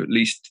you to at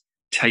least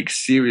take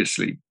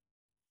seriously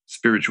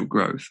spiritual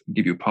growth and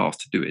give you a path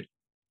to do it,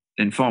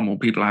 then far more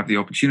people have the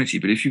opportunity.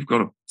 But if you've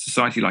got a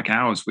society like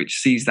ours, which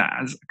sees that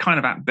as kind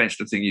of at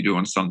best a thing you do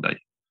on Sunday,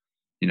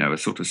 a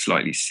sort of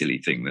slightly silly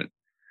thing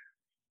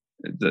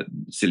that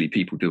silly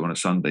people do on a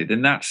Sunday,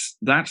 then that's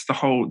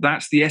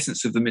the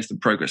essence of the myth of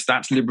progress.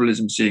 That's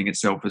liberalism seeing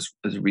itself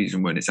as a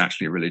reason when it's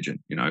actually a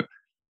religion,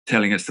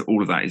 telling us that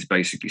all of that is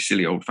basically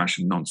silly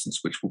old-fashioned nonsense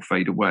which will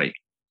fade away.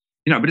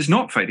 But it's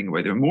not fading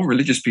away. There are more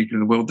religious people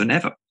in the world than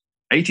ever.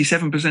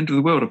 87% of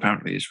the world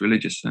apparently is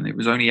religious, and it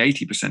was only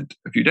 80%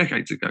 a few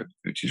decades ago,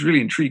 which is really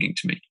intriguing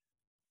to me.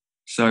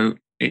 So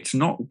it's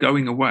not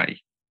going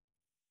away.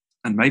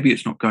 And maybe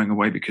it's not going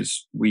away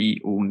because we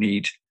all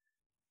need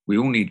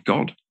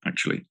God,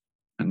 actually.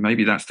 And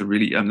maybe that's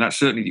that's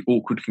certainly the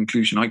awkward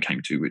conclusion I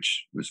came to,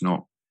 which was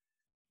not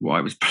what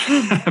I was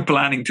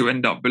planning to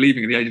end up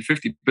believing at the age of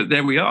 50. But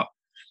there we are.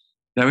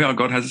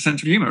 God has a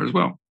sense of humor as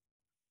well.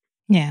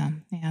 Yeah,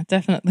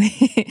 definitely.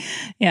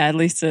 Yeah, at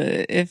least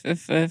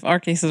if our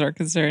cases are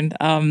concerned.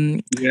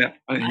 Yeah,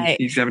 I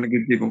he's having a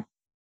good giggle.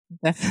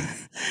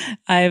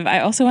 I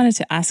also wanted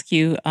to ask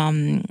you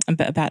a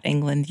bit about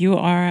England. You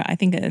are, I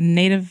think, a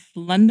native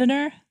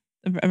Londoner,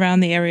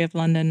 around the area of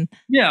London.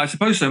 Yeah, I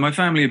suppose so. My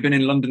family have been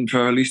in London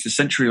for at least a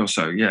century or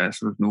so. Yeah,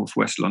 sort of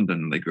northwest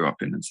London they grew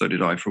up in, and so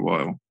did I for a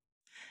while.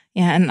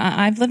 Yeah, and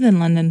I've lived in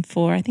London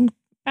for, I think,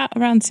 about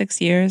around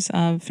 6 years,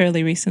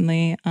 fairly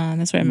recently.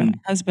 That's where I met my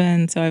Mm.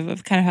 husband, so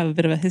I've kind of have a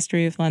bit of a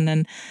history of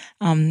London,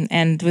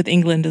 and with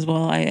England as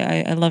well.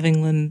 I love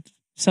England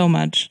so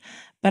much,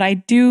 but I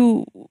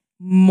do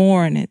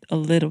mourn it a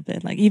little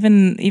bit. Like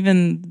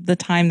even the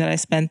time that I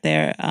spent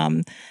there,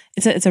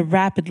 it's a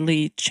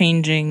rapidly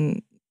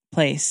changing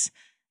place,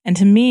 and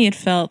to me, it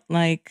felt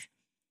like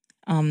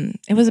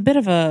it was a bit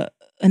of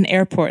an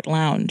airport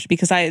lounge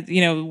because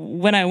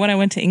when I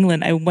went to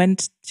England, I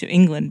went to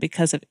England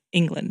because of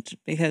England,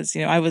 because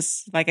I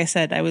was, like I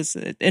said, I was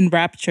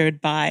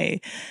enraptured by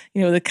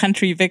the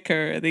country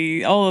vicar,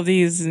 the all of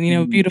these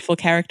beautiful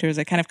characters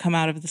that kind of come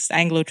out of this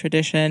Anglo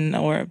tradition,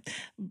 or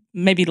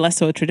maybe less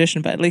so a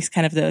tradition, but at least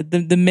kind of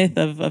the myth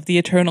of the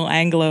eternal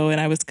Anglo.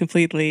 And I was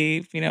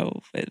completely,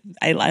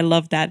 I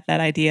loved that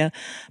idea.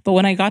 But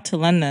when I got to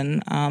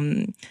London,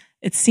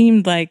 it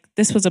seemed like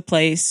this was a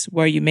place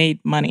where you made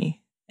money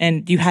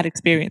and you had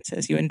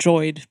experiences, you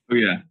enjoyed Oh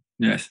yeah,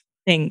 yes.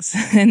 things,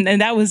 and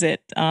that was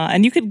it.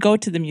 And you could go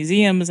to the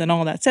museums and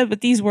all that stuff,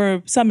 but these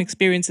were some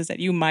experiences that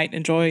you might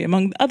enjoy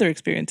among other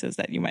experiences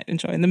that you might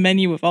enjoy. And the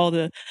menu of all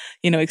the,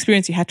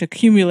 experience you had to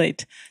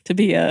accumulate to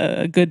be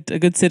a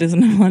good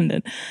citizen of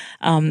London,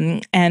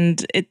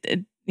 and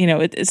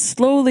it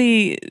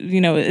slowly,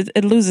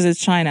 it loses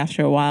its shine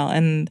after a while.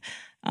 And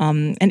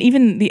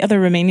even the other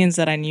Romanians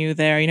that I knew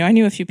there, I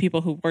knew a few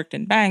people who worked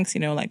in banks,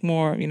 like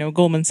more,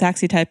 Goldman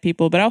Sachsy type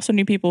people, but I also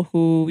knew people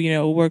who,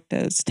 worked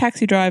as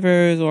taxi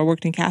drivers or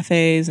worked in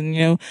cafes,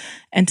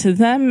 and to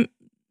them,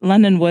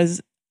 London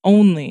was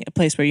only a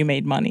place where you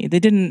made money. They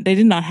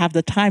did not have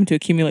the time to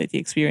accumulate the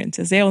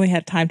experiences. They only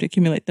had time to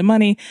accumulate the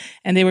money,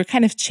 and they were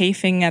kind of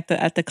chafing at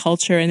the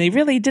culture, and they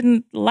really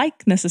didn't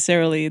like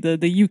necessarily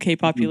the UK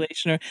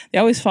population. Or they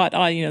always thought,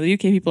 the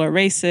UK people are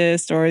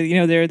racist, or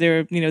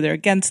they're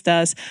against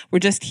us. We're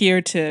just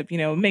here to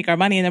make our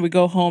money, and then we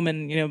go home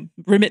and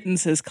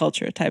remittances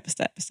culture type of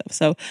stuff.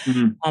 So.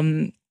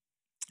 Mm-hmm.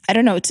 I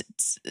don't know.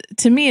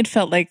 To me, it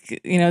felt like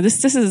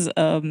this is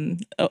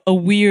a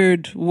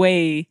weird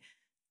way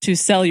to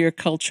sell your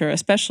culture,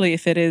 especially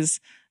if it is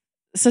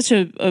such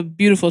a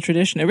beautiful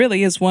tradition. It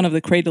really is one of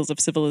the cradles of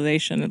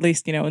civilization, at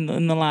least in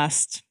the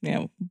last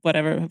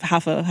whatever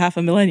half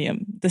a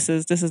millennium. This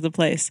is the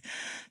place.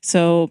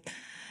 So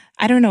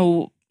I don't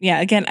know. Yeah,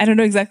 again, I don't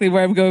know exactly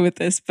where I'm going with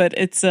this, but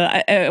it's.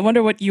 I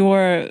wonder what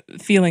your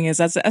feeling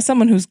is as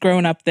someone who's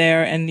grown up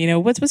there, and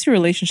what's your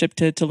relationship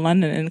to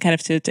London and kind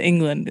of to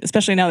England,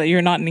 especially now that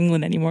you're not in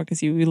England anymore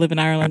because you live in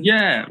Ireland.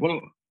 Yeah,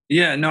 well,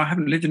 yeah, no, I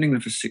haven't lived in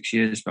England for 6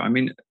 years, but I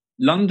mean,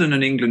 London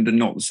and England are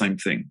not the same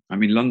thing. I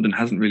mean, London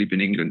hasn't really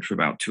been England for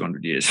about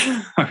 200 years.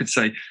 I would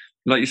say,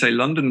 like you say,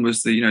 London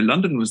was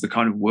the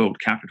kind of world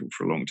capital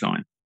for a long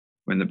time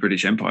when the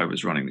British Empire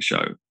was running the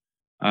show.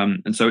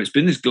 And so it's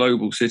been this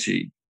global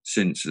city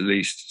since at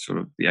least sort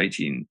of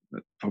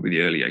probably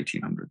the early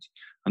 1800s.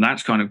 And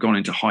that's kind of gone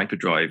into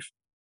hyperdrive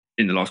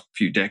in the last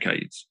few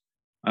decades.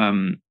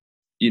 London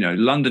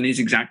is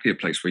exactly a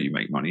place where you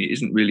make money. It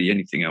isn't really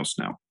anything else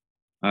now.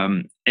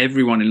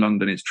 Everyone in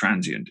London is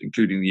transient,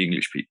 including the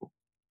English people.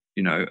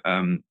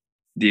 The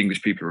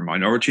English people are a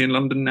minority in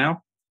London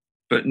now,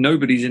 but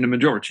nobody's in a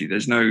majority.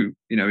 There's no,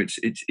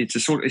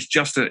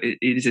 it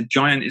is a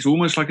giant. It's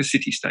almost like a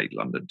city-state,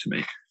 London, to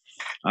me,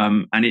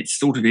 and it's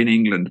sort of in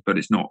England, but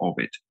it's not of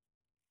it.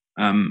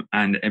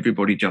 And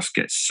everybody just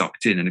gets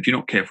sucked in, and if you're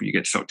not careful, you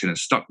get sucked in and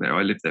stuck there.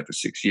 I lived there for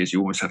 6 years. You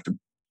almost have to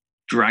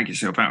drag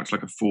yourself out. It's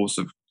like a force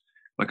of,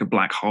 like a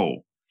black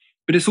hole.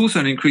 But it's also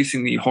an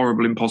increasingly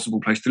horrible,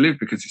 impossible place to live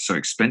because it's so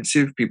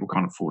expensive. People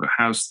can't afford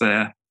a house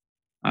there.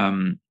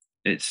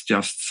 It's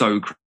just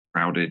so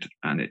crowded,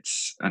 and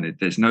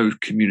there's no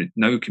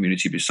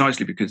community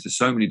precisely because there's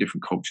so many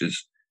different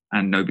cultures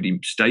and nobody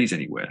stays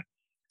anywhere.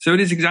 So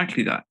it is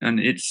exactly that, and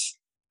it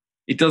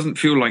doesn't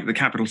feel like the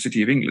capital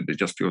city of England. It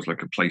just feels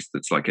like a place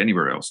that's like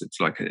anywhere else. It's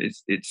like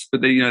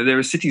but there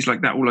are cities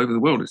like that all over the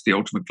world. It's the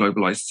ultimate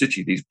globalized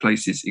city. These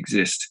places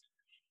exist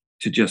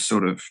to just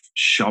sort of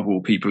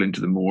shovel people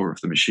into the maw of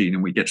the machine,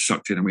 and we get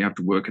sucked in and we have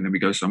to work and then we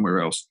go somewhere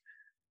else.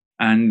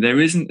 And there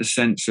isn't a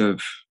sense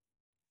of,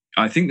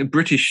 I think the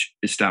British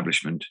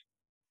establishment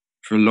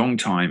for a long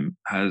time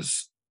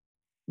has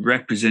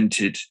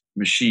represented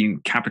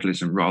machine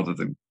capitalism rather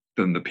than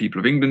the people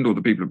of England or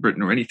the people of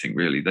Britain or anything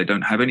really. They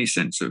don't have any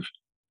sense of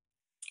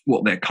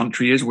what their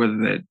country is, whether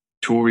they're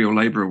Tory or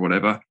Labour or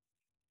whatever.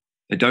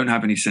 They don't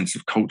have any sense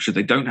of culture.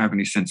 They don't have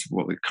any sense of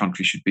what the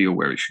country should be or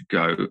where it should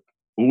go.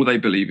 All they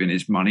believe in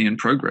is money and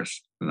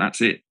progress, and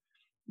that's it.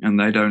 And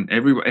they don't.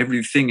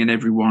 Everything and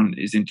everyone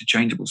is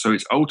interchangeable. So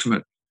it's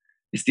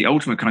the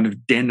ultimate kind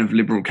of den of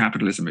liberal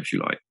capitalism, if you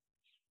like.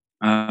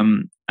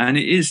 And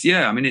it is,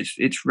 yeah. I mean,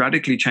 it's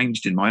radically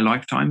changed in my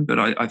lifetime, but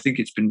I think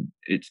it's been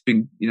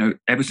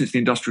ever since the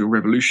Industrial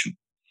Revolution,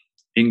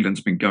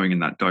 England's been going in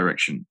that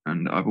direction.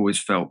 And I've always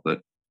felt that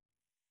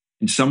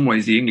in some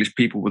ways the English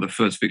people were the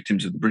first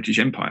victims of the British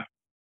Empire.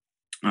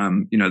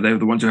 They were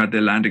the ones who had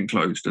their land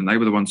enclosed, and they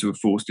were the ones who were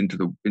forced into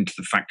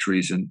the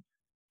factories,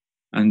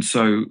 and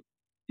so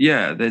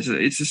yeah,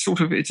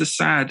 it's a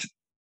sad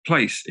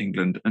place,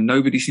 England, and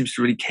nobody seems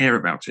to really care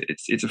about it.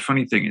 It's a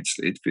funny thing.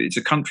 It's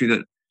a country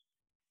that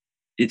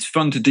it's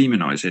fun to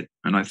demonize it,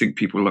 and I think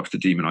people love to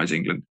demonize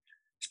England,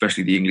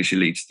 especially the English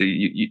elites.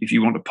 If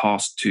you want to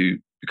pass to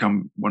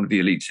become one of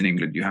the elites in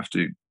England, you have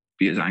to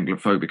be as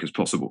Anglophobic as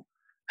possible.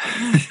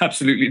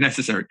 Absolutely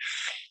necessary.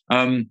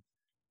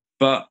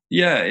 But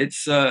yeah,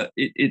 it's at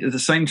the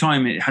same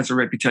time, it has a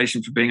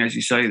reputation for being, as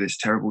you say, this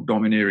terrible,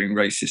 domineering,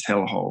 racist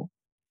hellhole.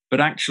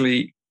 But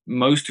actually,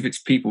 most of its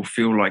people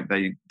feel like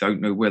they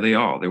don't know where they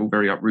are. They're all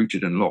very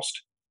uprooted and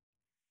lost.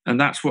 And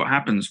that's what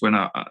happens when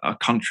a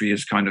country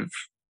is kind of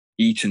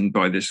eaten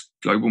by this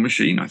global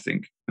machine, I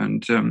think.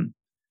 And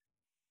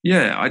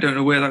yeah, I don't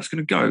know where that's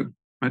going to go.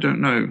 I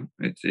don't know.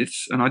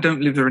 And I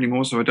don't live there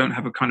anymore, so I don't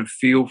have a kind of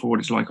feel for what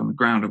it's like on the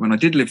ground. And when I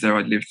did live there,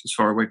 I lived as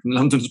far away from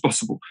London as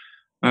possible.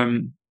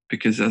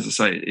 Because, as I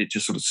say, it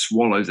just sort of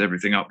swallows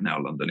everything up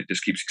now, London. It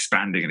just keeps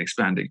expanding and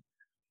expanding.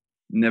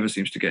 Never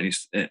seems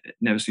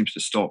to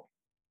stop.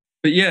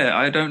 But yeah,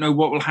 I don't know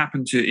what will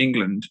happen to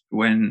England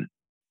when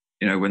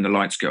the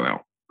lights go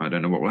out. I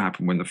don't know what will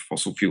happen when the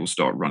fossil fuels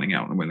start running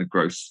out and when the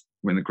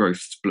growth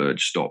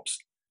splurge stops.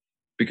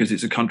 Because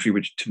it's a country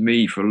which, to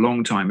me, for a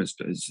long time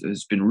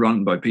has been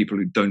run by people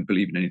who don't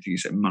believe in anything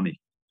except money.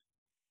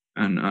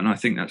 And I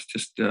think that's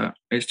just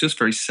it's just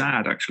very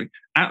sad, actually.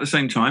 At the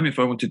same time, if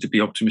I wanted to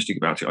be optimistic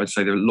about it, I'd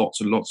say there are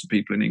lots and lots of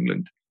people in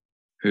England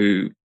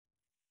who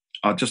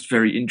are just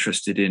very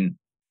interested in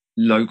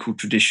local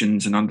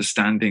traditions and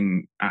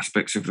understanding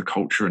aspects of the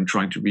culture and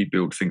trying to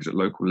rebuild things at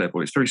local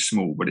level. It's very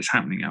small, but it's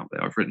happening out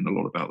there. I've written a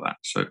lot about that.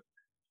 So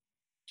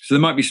there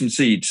might be some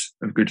seeds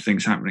of good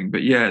things happening.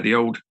 But yeah, the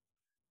old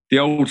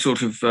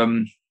sort of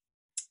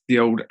the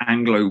old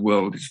Anglo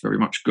world is very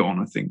much gone.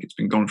 I think it's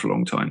been gone for a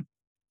long time.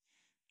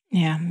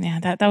 Yeah,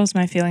 that was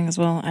my feeling as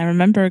well. I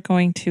remember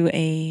going to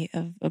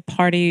a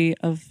party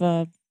of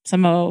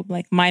some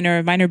like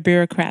minor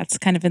bureaucrats,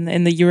 kind of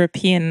in the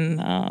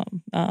European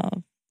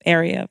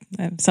area.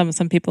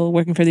 Some people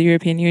working for the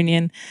European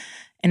Union,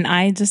 and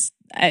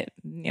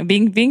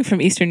being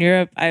from Eastern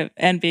Europe,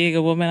 and being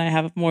a woman, I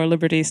have more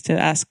liberties to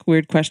ask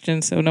weird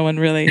questions, so no one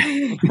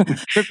really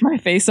ripped my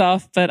face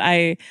off. But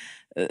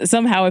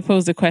somehow I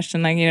posed a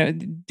question like,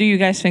 do you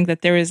guys think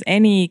that there is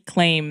any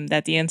claim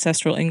that the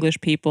ancestral English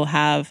people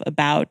have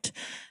about,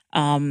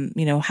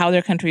 how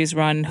their country is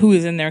run, who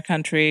is in their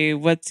country,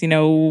 what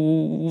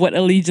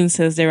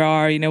allegiances there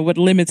are, what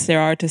limits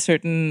there are to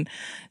certain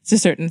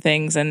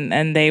things,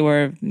 and they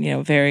were,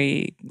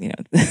 very,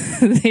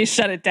 they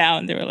shut it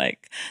down. They were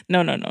like,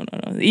 no.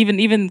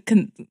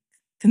 Even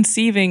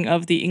conceiving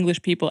of the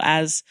English people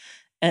as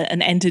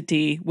an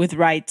entity with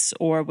rights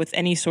or with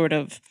any sort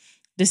of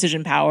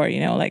decision power,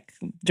 like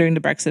during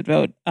the Brexit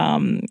vote,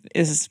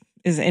 is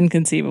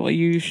inconceivable.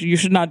 You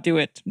should not do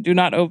it. Do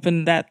not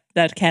open that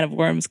can of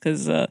worms,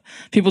 because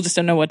people just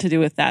don't know what to do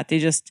with that. They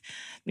just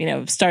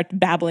start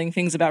babbling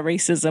things about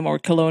racism or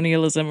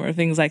colonialism or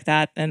things like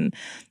that. And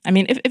I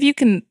mean, if you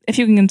can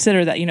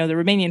consider that the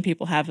Romanian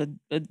people have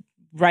a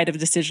right of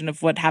decision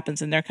of what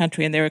happens in their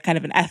country, and they're kind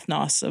of an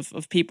ethnos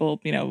of people,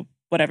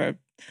 whatever.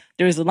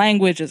 There is a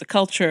language, there's a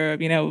culture,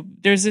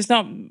 there's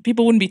not,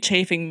 people wouldn't be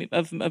chafing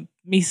of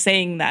me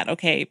saying that,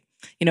 okay,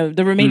 the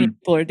Romanian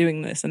people are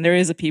doing this, and there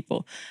is a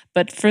people.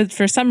 But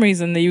for some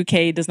reason, the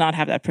UK does not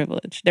have that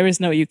privilege. There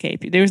is no UK,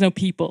 there is no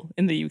people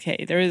in the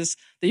UK.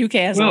 The UK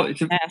has a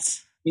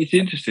mass. It's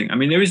interesting. I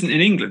mean, there isn't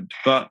in England,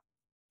 but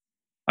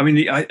I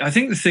mean, I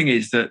think the thing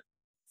is that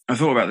I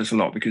thought about this a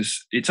lot,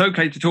 because it's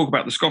okay to talk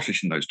about the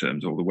Scottish in those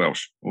terms, or the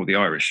Welsh, or the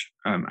Irish,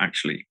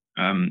 actually.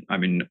 I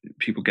mean,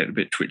 people get a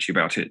bit twitchy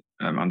about it,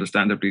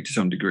 understandably to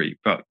some degree,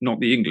 but not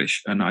the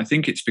English. And I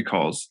think it's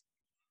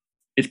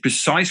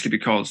precisely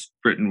because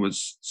Britain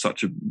was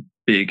such a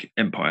big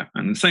empire.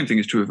 And the same thing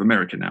is true of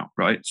America now,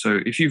 right?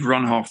 So if you've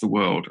run half the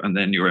world and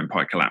then your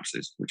empire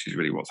collapses, which is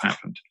really what's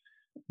happened,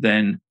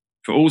 then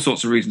for all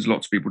sorts of reasons,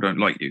 lots of people don't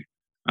like you.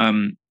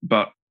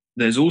 But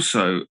there's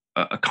also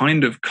a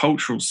kind of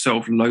cultural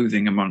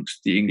self-loathing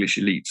amongst the English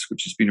elites,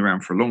 which has been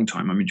around for a long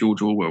time. I mean,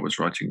 George Orwell was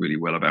writing really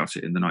well about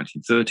it in the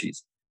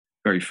 1930s.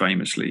 Very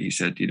famously, he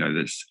said,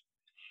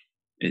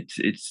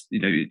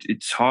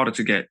 it's harder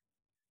to get.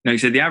 He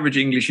said the average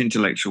English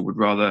intellectual would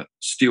rather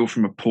steal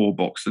from a poor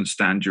box than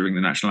stand during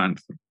the national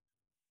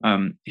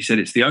anthem. He said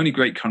it's the only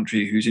great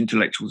country whose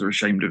intellectuals are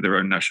ashamed of their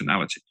own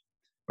nationality.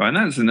 Right, and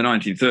that was in the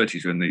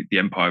 1930s, when the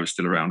empire was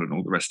still around and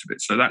all the rest of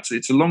it. So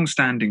it's a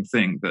long-standing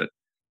thing that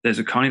there's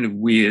a kind of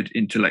weird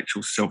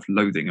intellectual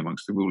self-loathing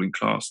amongst the ruling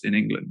class in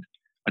England.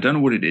 I don't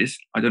know what it is.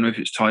 I don't know if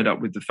it's tied up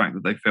with the fact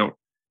that they felt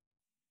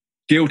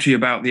guilty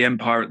about the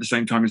empire at the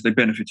same time as they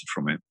benefited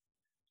from it.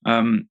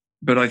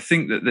 But I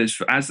think that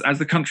as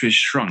the country has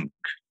shrunk,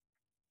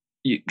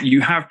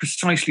 you have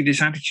precisely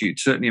this attitude,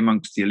 certainly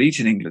amongst the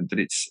elite in England, that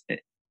it's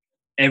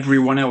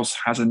everyone else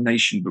has a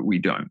nation, but we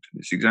don't.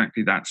 It's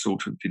exactly that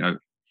sort of,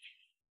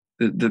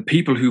 the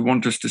people who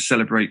want us to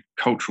celebrate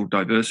cultural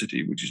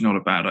diversity, which is not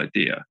a bad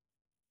idea,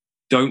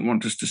 don't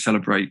want us to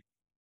celebrate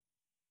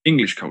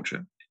English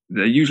culture.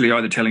 They're usually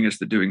either telling us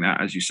that doing that,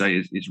 as you say,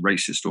 is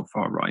racist or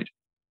far right,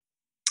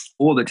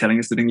 or they're telling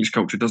us that English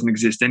culture doesn't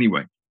exist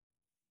anyway.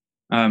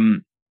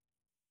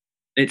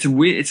 It's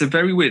a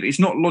very weird. It's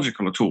not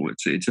logical at all.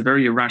 It's a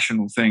very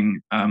irrational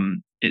thing.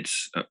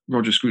 It's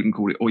Roger Scruton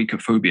called it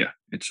oikophobia.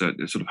 It's a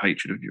sort of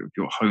hatred of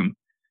your home.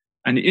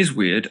 And it is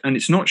weird, and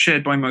it's not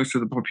shared by most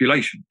of the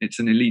population. It's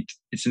an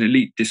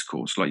elite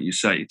discourse, like you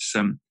say. It's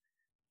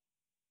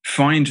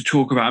fine to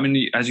talk about. I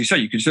mean, as you say,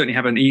 you could certainly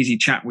have an easy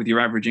chat with your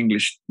average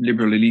English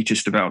liberal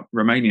elitist about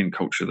Romanian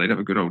culture. They'd have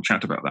a good old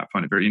chat about that,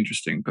 find it very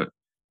interesting, but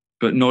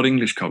not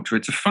English culture.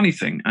 It's a funny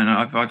thing, and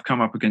I've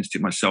come up against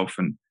it myself.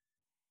 And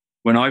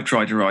when I've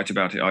tried to write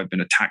about it, I've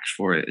been attacked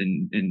for it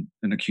and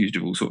accused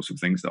of all sorts of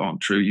things that aren't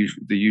true,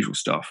 the usual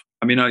stuff.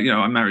 I mean,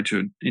 I'm married to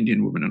an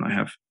Indian woman, and I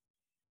have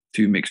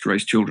 2 mixed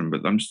race children,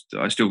 but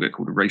I still get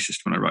called a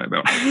racist when I write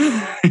about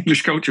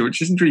English culture,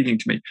 which is intriguing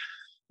to me.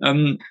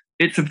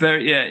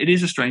 It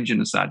is a strange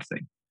and a sad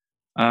thing.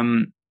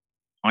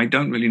 I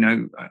don't really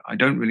know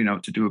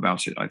what to do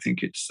about it. I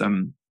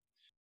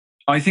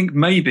think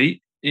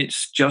maybe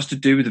it's just to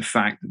do with the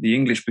fact that the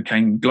English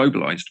became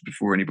globalized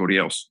before anybody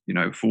else,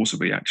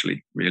 forcibly,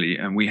 actually, really.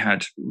 And we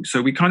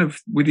kind of,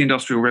 with the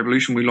Industrial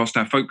Revolution, we lost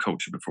our folk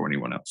culture before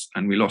anyone else,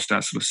 and we lost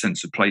our sort of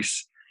sense of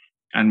place,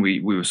 and we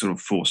were sort of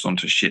forced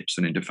onto ships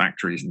and into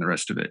factories and the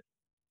rest of it.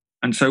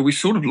 And so we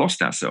sort of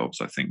lost ourselves,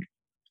 I think.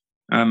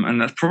 And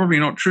that's probably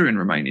not true in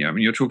Romania. I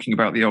mean, you're talking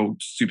about the old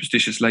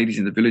superstitious ladies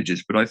in the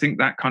villages, but I think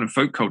that kind of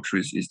folk culture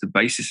is the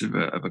basis of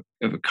a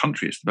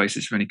country. It's the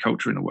basis of any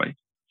culture in a way.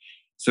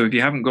 So if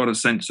you haven't got a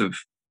sense of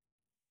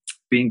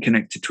being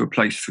connected to a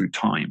place through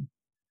time,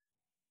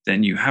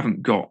 then you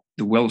haven't got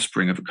the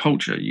wellspring of a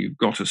culture. You've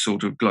got a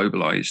sort of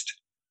globalized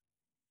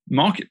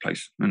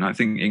marketplace. And I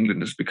think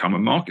England has become a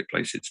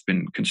marketplace. It's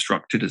been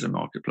constructed as a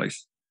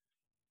marketplace.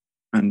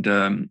 And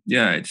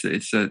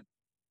it's a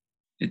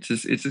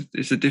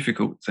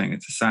difficult thing.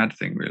 It's a sad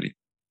thing, really.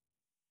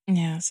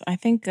 Yes, I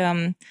think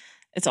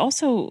it's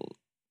also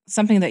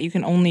something that you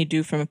can only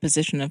do from a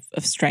position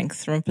of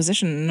strength, from a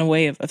position in a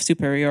way of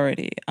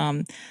superiority.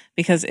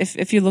 Because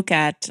if you look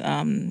at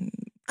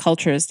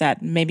cultures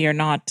that maybe are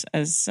not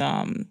as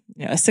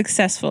as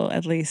successful,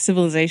 at least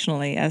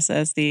civilizationally,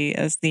 as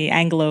the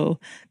Anglo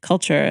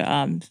culture,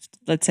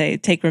 let's say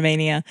take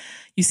Romania,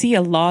 you see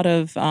a lot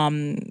of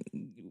the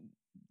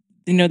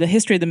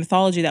history, the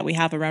mythology that we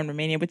have around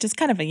Romania, which is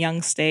kind of a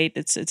young state.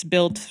 It's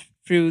built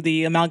through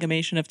the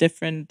amalgamation of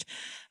different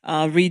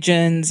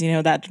regions,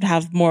 that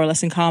have more or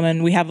less in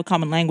common. We have a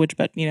common language,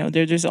 but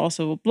there's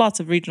also lots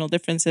of regional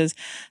differences.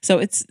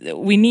 So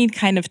we need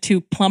kind of to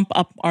plump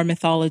up our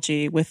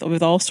mythology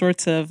with all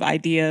sorts of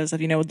ideas of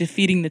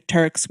defeating the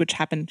Turks, which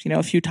happened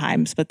a few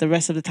times, but the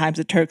rest of the times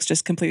the Turks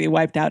just completely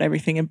wiped out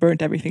everything and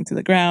burnt everything to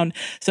the ground.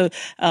 So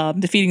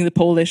defeating the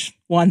Polish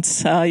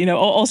once,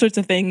 all sorts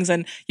of things,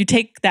 and you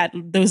take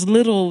those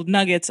little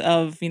nuggets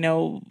of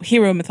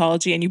hero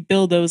mythology and you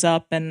build those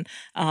up. And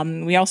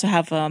we also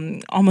have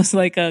almost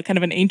like a kind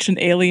of an ancient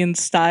alien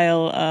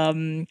style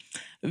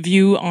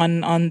view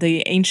on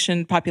the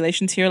ancient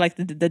populations here, like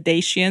the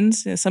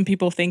Dacians. Some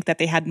people think that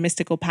they had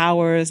mystical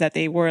powers, that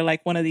they were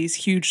like one of these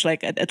huge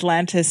like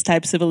Atlantis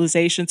type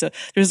civilizations. So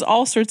there's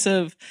all sorts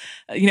of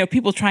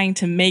people trying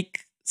to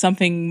make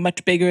something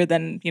much bigger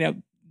than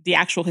the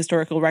actual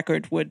historical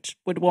record would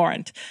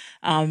warrant.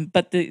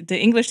 But the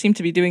English seem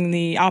to be doing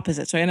the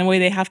opposite. So in a way,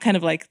 they have kind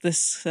of like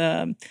this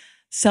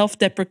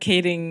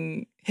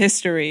self-deprecating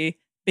history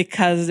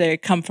because they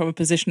come from a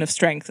position of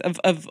strength,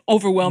 of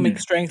overwhelming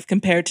strength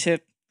compared to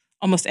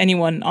almost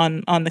anyone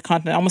on the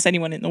continent, almost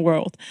anyone in the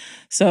world.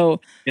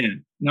 So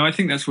no, I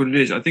think that's what it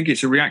is. I think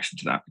it's a reaction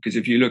to that, because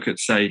if you look at,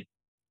 say,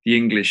 the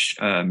English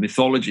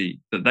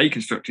mythology that they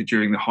constructed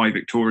during the High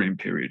Victorian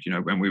period,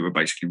 when we were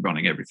basically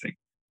running everything.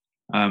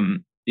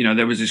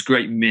 There was this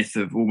great myth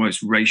of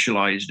almost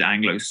racialized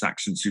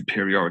Anglo-Saxon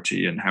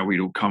superiority and how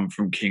we'd all come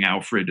from King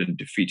Alfred and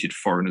defeated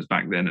foreigners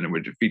back then, and we're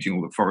defeating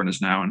all the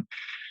foreigners now and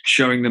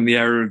showing them the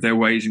error of their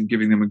ways and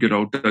giving them a good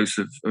old dose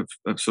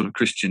of sort of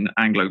Christian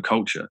Anglo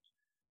culture.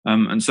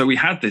 And so we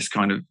had this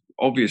kind of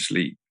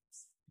obviously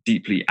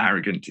deeply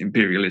arrogant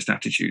imperialist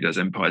attitude, as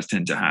empires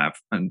tend to have.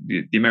 And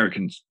the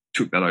Americans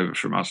took that over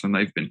from us, and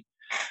they've been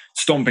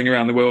stomping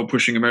around the world,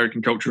 pushing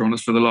American culture on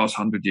us for the last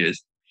 100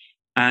 years.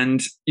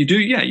 And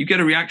you get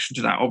a reaction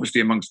to that,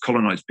 obviously, amongst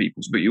colonized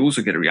peoples, but you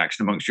also get a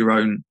reaction amongst your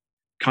own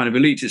kind of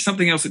elites. It's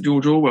something else that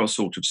George Orwell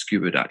sort of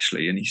skewered,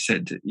 actually. And he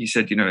said,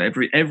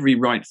 every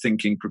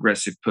right-thinking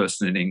progressive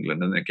person in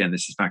England, and again,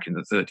 this is back in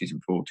the 30s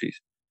and 40s,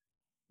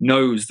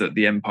 knows that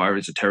the empire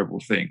is a terrible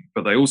thing,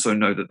 but they also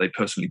know that they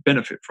personally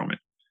benefit from it.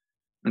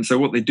 And so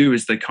what they do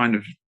is they kind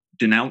of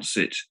denounce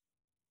it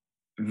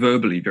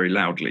verbally, very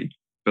loudly,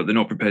 but they're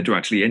not prepared to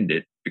actually end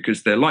it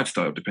because their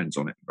lifestyle depends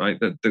on it, right?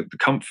 The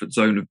comfort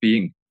zone of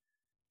being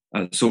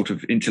a sort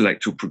of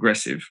intellectual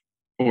progressive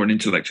or an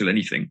intellectual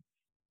anything,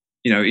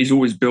 is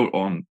always built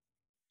on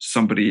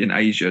somebody in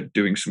Asia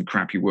doing some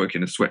crappy work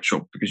in a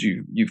sweatshop because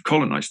you've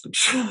colonized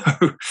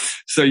them.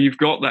 So you've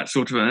got that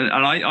sort of, and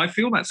I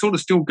feel that sort of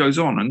still goes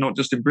on, and not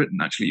just in Britain,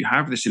 actually. You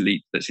have this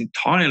elite that's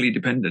entirely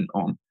dependent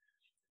on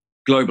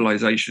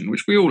globalization,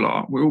 which we all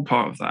are. We're all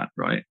part of that,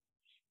 right?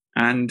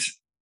 And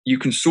you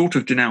can sort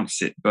of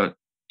denounce it, but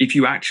if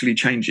you actually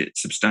change it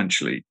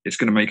substantially, it's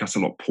going to make us a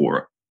lot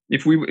poorer.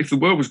 If the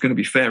world was going to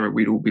be fairer,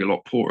 we'd all be a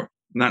lot poorer.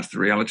 And that's the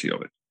reality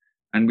of it.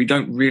 And we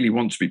don't really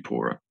want to be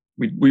poorer.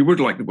 We would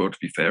like the world to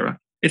be fairer.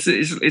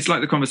 it's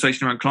like the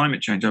conversation around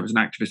climate change. I was an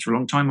activist for a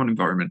long time on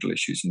environmental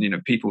issues,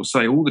 and people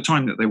say all the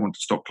time that they want to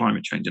stop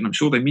climate change, and I'm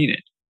sure they mean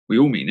it. We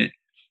all mean it,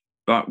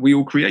 but we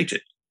all create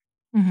it.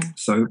 Mm-hmm.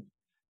 So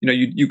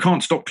you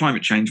can't stop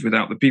climate change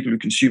without the people who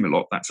consume a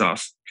lot. That's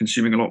us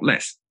consuming a lot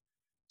less.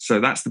 So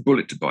that's the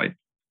bullet to bite.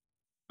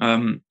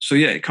 So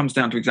yeah, it comes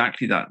down to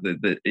exactly that.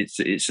 That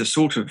it's a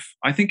sort of,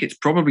 I think it's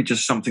probably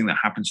just something that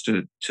happens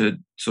to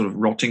sort of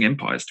rotting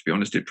empires. To be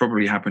honest, it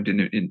probably happened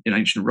in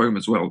ancient Rome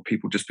as well.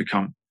 People just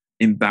become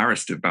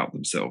embarrassed about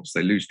themselves.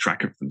 They lose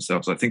track of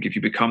themselves. I think if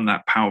you become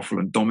that powerful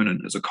and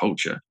dominant as a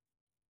culture,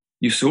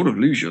 you sort of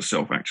lose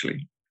yourself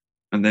actually.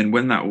 And then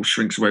when that all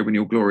shrinks away, when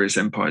your glorious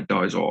empire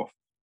dies off,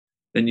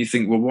 then you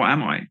think, well, what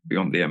am I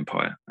beyond the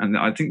empire? And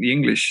I think the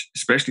English,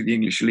 especially the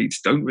English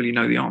elites, don't really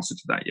know the answer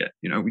to that yet.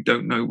 We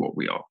don't know what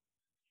we are.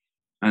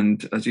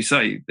 And as you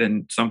say,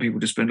 then some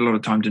people just spend a lot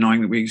of time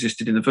denying that we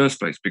existed in the first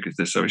place because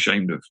they're so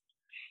ashamed of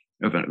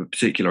a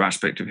particular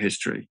aspect of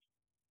history.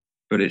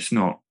 But it's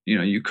not,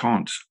 you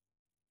can't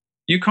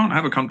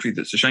have a country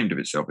that's ashamed of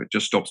itself. It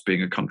just stops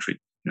being a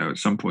country. At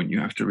some point you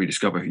have to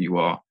rediscover who you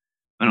are.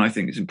 And I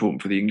think it's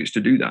important for the English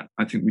to do that.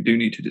 I think we do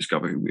need to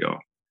discover who we are,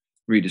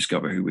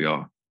 rediscover who we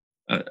are.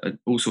 At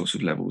all sorts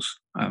of levels,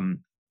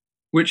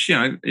 which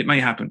it may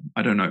happen.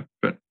 I don't know,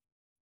 but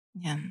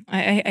yeah,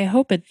 I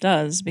hope it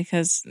does,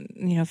 because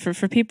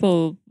for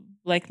people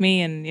like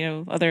me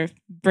and other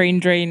brain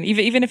drain,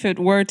 even if it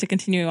were to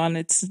continue on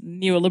its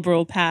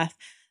neoliberal path,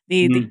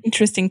 the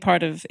interesting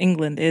part of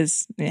England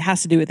is it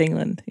has to do with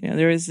England.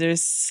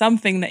 There's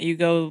something that you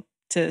go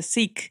to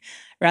seek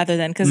rather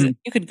than, because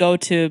you could go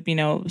to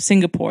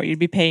Singapore, you'd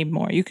be paid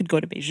more. You could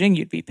go to Beijing,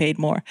 you'd be paid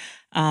more,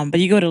 but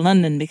you go to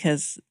London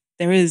because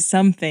there is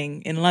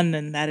something in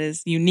London that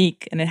is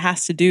unique, and it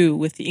has to do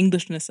with the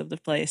Englishness of the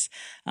place.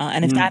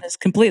 And if that is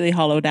completely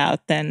hollowed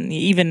out, then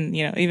even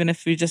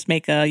if we just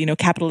make a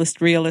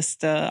capitalist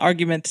realist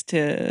argument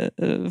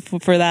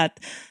for that,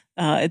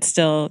 it's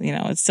still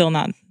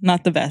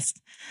not the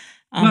best.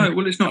 No,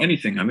 well, it's not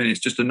anything. I mean, it's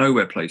just a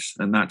nowhere place,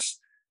 and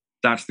that's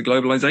the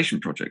globalization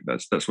project.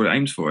 That's what it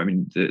aims for. I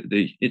mean,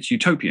 it's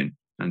utopian,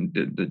 and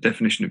the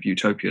definition of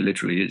utopia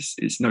literally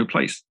is no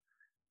place,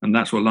 and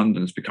that's what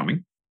London's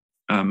becoming.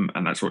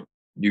 And that's what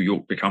New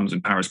York becomes,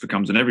 and Paris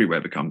becomes, and everywhere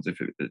becomes, if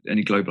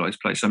any globalized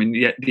place. I mean,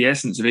 the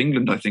essence of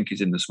England, I think,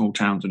 is in the small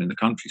towns and in the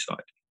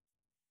countryside.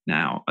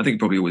 Now, I think it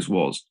probably always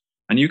was.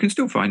 And you can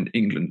still find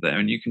England there,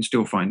 and you can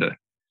still find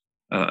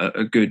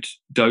a good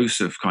dose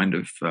of kind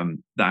of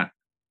that,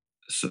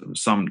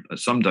 some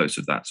dose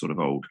of that sort of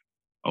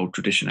old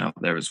tradition out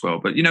there as well.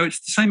 But,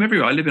 it's the same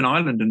everywhere. I live in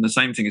Ireland, and the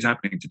same thing is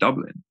happening to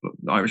Dublin.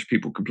 Irish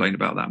people complain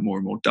about that more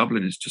and more.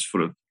 Dublin is just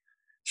full of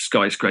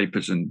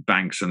skyscrapers and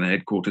banks and the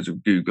headquarters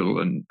of Google,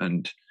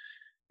 and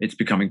it's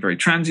becoming very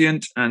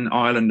transient. And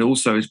Ireland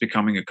also is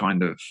becoming a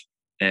kind of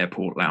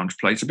airport lounge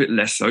place, a bit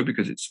less so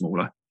because it's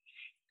smaller.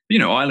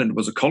 Ireland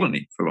was a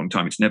colony for a long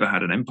time. It's never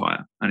had an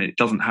empire, and it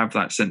doesn't have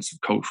that sense of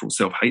cultural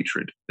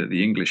self-hatred that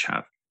the English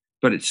have,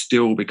 but it's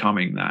still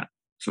becoming that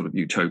sort of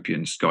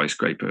utopian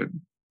skyscraper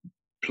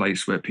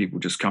place where people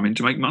just come in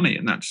to make money.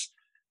 And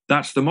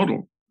that's the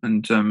model.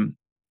 And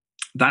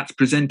that's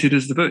presented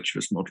as the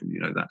virtuous model.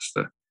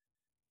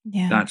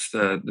 That's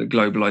the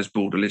globalized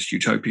borderless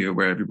utopia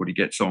where everybody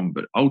gets on.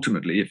 But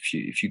ultimately, if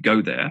you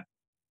go there,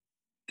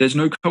 there's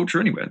no culture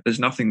anywhere. There's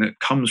nothing that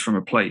comes from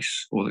a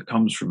place or that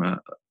comes from a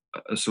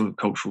sort of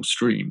cultural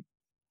stream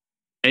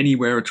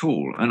anywhere at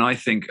all. And I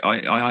think I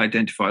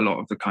identify a lot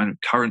of the kind of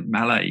current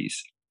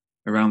malaise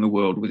around the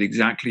world with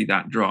exactly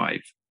that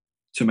drive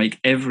to make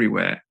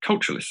everywhere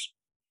cultureless,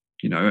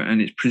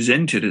 and it's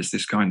presented as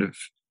this kind of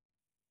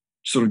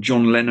sort of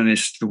John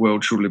Lennonist, the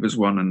world shall live as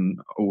one and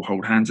all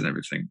hold hands and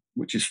everything,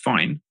 which is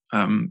fine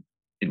in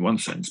one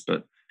sense,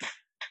 but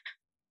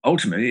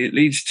ultimately it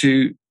leads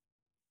to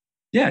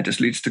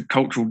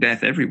cultural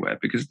death everywhere,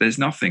 because there's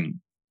nothing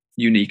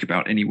unique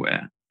about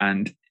anywhere,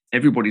 and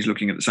everybody's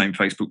looking at the same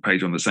Facebook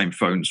page on the same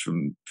phones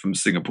from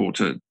Singapore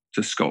to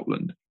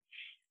Scotland.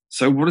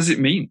 So what does it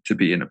mean to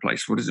be in a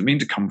place? What does it mean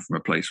to come from a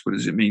place? What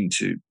does it mean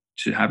to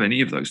have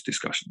any of those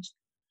discussions?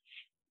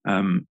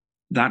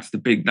 That's the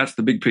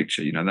big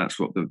picture. That's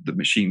what the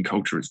machine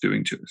culture is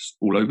doing to us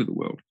all over the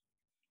world.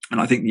 And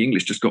I think the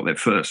English just got there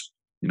first.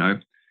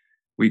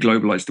 We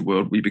globalized the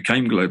world, we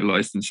became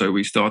globalized, and so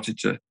we started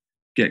to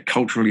get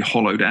culturally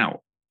hollowed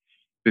out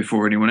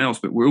before anyone else.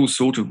 But we're all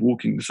sort of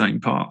walking the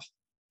same path.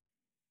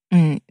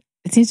 It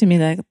seems to me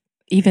that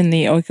even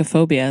the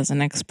oikophobia is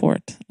an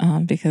export,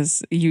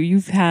 because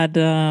you've had,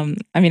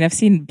 I've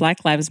seen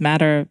Black Lives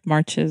Matter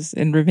marches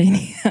in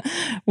Romania,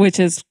 which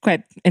is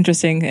quite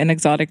interesting and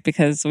exotic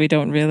because we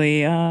don't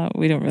really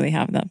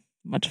have that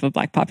much of a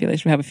Black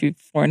population. We have a few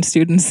foreign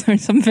students or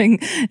something,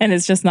 and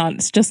it's just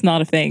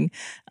not a thing.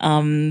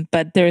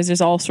 But there's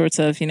all sorts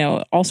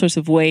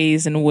of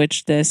ways in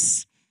which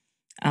this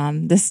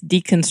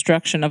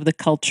deconstruction of the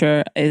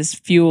culture is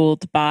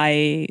fueled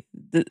by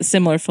the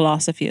similar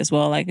philosophy as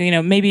well. Like,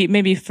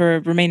 maybe for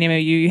Romania,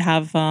 you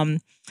have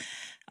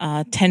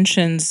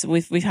tensions.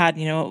 We've had,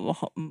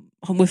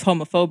 with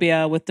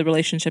homophobia, with the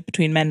relationship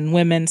between men and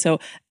women. So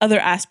other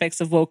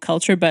aspects of woke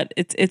culture, but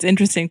it's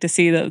interesting to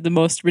see the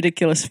most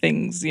ridiculous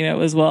things,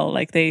 as well.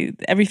 Like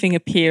everything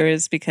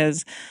appears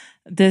because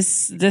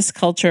this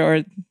culture,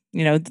 or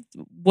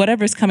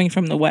whatever's coming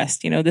from the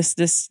West,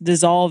 this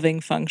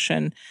dissolving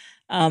function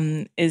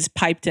is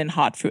piped in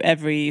hot through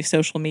every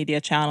social media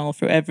channel,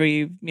 through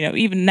every,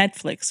 even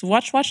Netflix.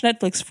 Watch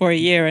Netflix for a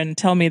year and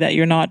tell me that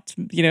you're not,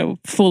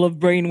 full of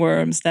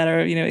brainworms that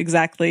are,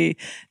 exactly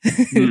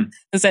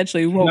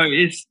essentially woke. No,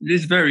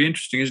 it's very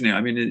interesting, isn't it?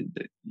 I mean,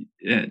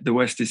 the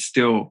West is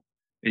still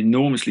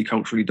enormously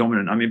culturally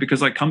dominant. I mean,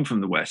 because I come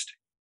from the West,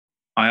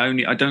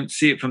 I don't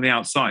see it from the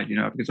outside,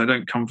 because I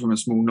don't come from a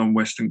small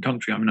non-Western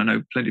country. I mean, I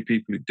know plenty of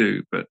people who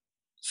do, but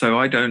so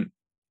I don't,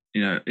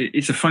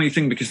 it's a funny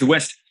thing because the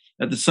West,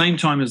 at the same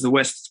time as the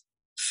West's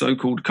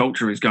so-called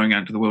culture is going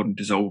out to the world and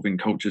dissolving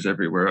cultures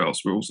everywhere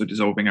else, we're also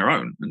dissolving our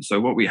own. And so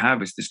what we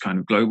have is this kind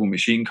of global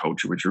machine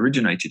culture, which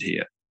originated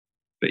here,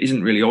 but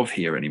isn't really of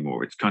here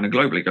anymore. It's kind of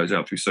global. It goes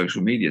out through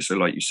social media. So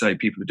like you say,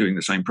 people are doing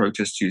the same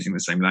protests, using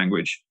the same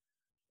language.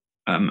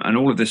 And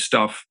all of this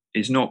stuff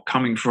is not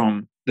coming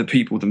from the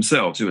people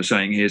themselves who are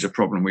saying, here's a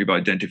problem we've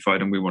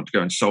identified and we want to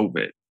go and solve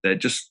it. They're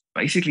just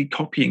basically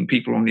copying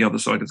people on the other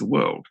side of the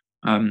world,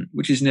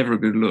 which is never a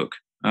good look.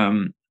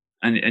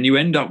 And you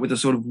end up with a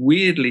sort of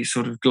weirdly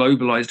sort of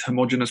globalized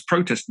homogenous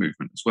protest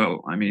movement as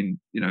well. I mean,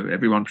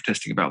 everyone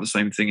protesting about the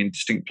same thing in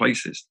distinct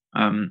places.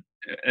 And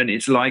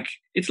it's like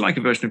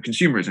a version of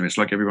consumerism. It's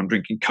like everyone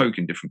drinking Coke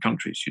in different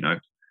countries,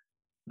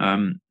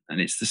 and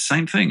it's the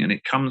same thing. And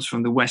it comes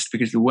from the West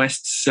because the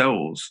West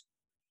sells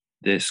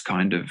this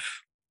kind of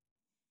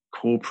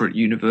corporate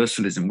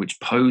universalism,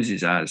 which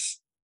poses as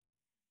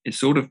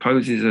the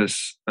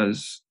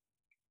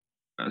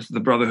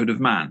brotherhood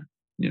of man.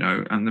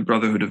 And the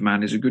brotherhood of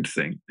man is a good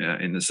thing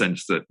in the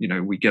sense that,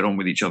 we get on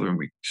with each other and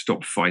we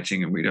stop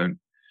fighting and we don't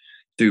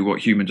do what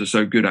humans are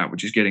so good at,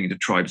 which is getting into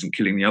tribes and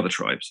killing the other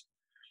tribes.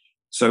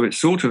 So it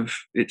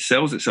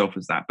sells itself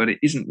as that, but it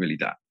isn't really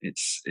that.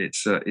 It's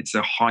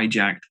a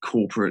hijacked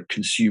corporate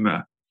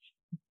consumer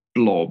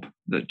blob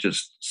that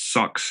just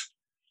sucks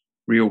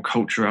real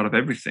culture out of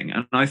everything.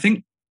 And I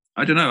think,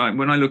 I don't know,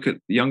 when I look at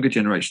the younger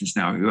generations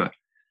now who are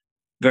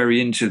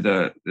very into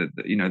the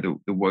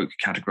woke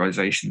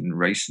categorization and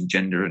race and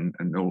gender and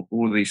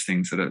all of these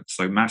things that are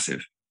so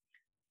massive,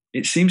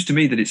 it seems to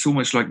me that it's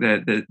almost like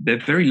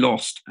they're very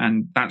lost,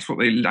 and that's what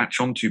they latch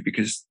onto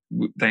because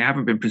they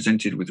haven't been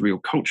presented with real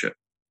culture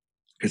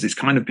because it's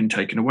kind of been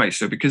taken away.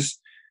 So because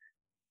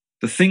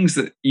the things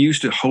that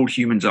used to hold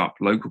humans up,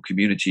 local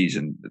communities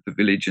and the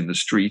village and the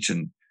street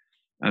and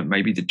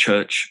maybe the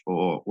church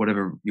or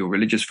whatever your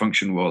religious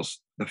function was,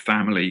 the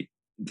family,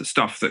 the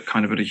stuff that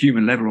kind of at a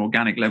human level,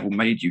 organic level,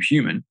 made you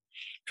human,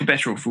 for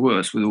better or for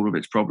worse, with all of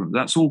its problems,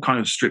 that's all kind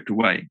of stripped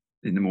away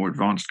in the more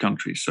advanced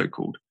countries,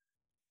 so-called.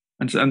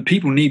 And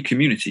people need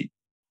community,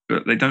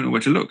 but they don't know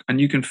where to look. And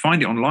you can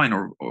find it online,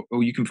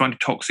 or you can find a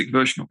toxic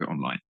version of it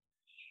online.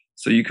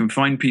 So you can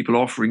find people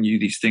offering you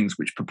these things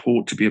which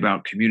purport to be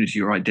about community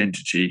or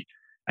identity,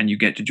 and you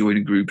get to join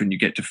a group and you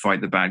get to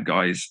fight the bad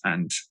guys,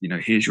 and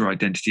here's your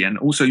identity. And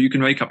also you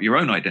can make up your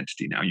own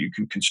identity now. You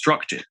can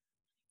construct it.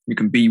 You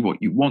can be what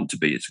you want to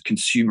be. It's a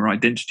consumer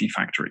identity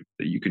factory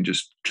that you can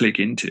just click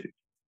into.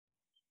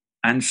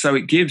 And so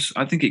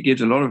I think it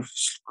gives a lot of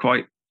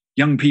quite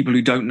young people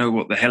who don't know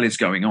what the hell is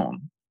going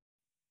on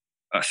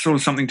sort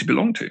of something to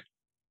belong to.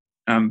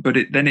 But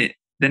then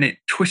it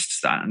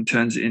twists that and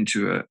turns it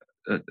into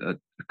a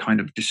kind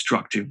of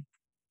destructive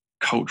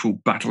cultural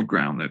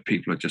battleground that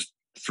people are just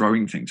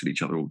throwing things at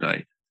each other all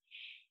day.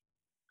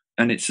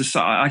 And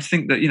I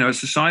think that, a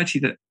society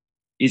that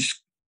is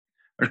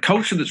a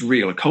culture that's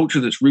real, a culture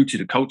that's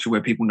rooted, a culture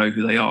where people know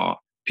who they are.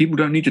 People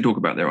don't need to talk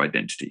about their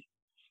identity.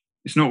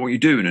 It's not what you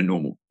do in a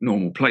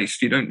normal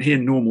place. You don't hear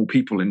normal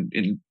people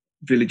in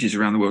villages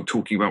around the world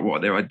talking about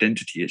what their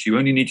identity is. You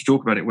only need to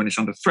talk about it when it's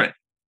under threat,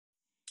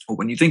 or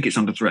when you think it's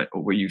under threat,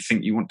 or where you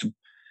think you want to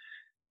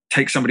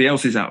take somebody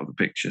else's out of the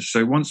picture.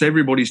 So once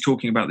everybody's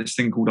talking about this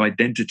thing called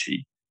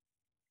identity,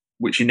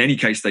 which in any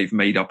case they've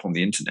made up on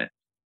the internet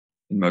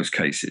in most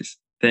cases,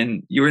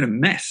 then you're in a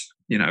mess.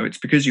 It's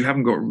because you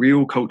haven't got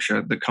real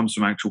culture that comes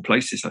from actual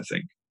places, I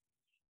think,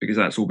 because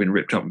that's all been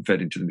ripped up and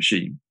fed into the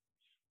machine,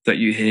 that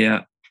you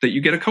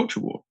get a culture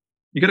war.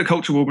 You get a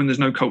culture war when there's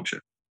no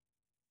culture.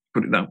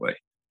 Put it that way,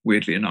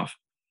 weirdly enough.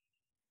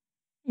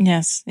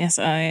 Yes,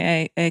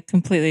 I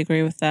completely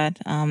agree with that.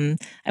 I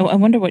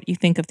wonder what you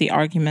think of the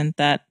argument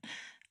that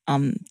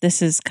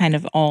this is kind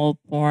of all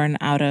born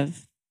out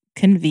of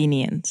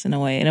convenience in a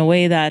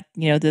way that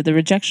the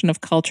rejection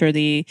of culture,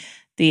 the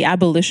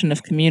abolition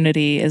of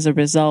community is a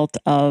result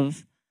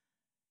of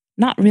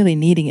not really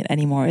needing it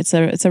anymore. It's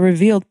a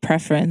revealed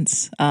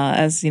preference,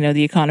 as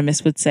the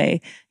economists would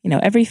say.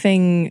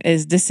 Everything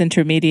is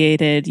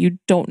disintermediated. You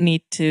don't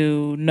need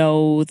to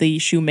know the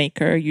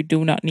shoemaker. You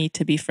do not need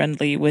to be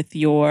friendly with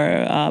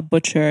your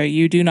butcher.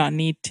 You don't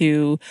need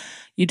to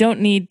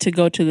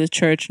go to the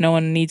church. No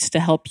one needs to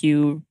help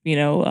you.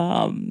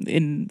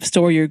 In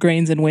store your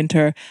grains in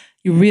winter.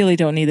 you really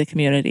don't need the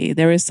community.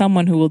 There is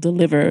someone who will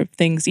deliver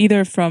things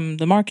either from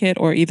the market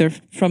or either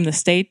from the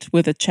state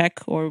with a check,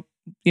 or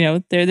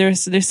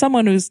there's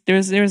someone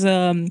there's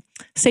a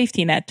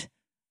safety net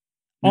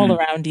all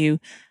around you.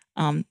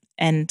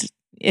 And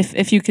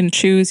if you can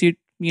choose,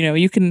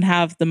 you can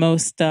have the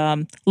most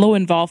low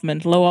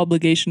involvement, low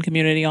obligation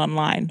community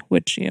online,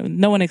 which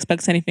no one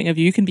expects anything of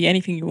you. You can be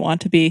anything you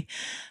want to be,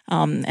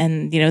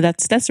 and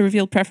that's a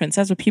revealed preference.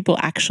 That's what people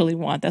actually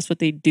want. That's what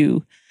they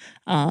do,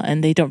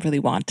 and they don't really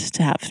want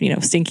to have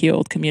stinky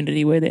old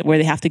community where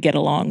they have to get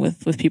along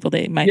with people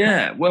they might.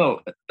 Yeah,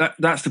 well,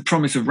 that's the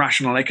promise of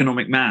rational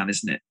economic man,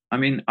 isn't it? I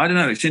mean, I don't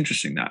know. It's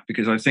interesting that,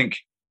 because I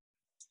think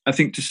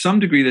to some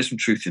degree there's some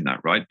truth in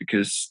that, right?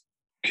 Because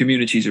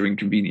communities are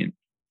inconvenient,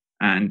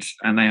 and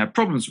they have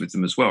problems with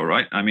them as well,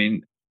 right? I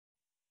mean,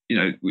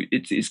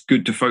 it's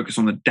good to focus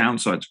on the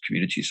downsides of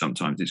communities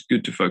sometimes. It's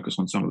good to focus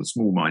on some of the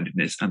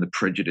small-mindedness and the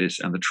prejudice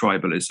and the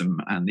tribalism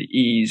and the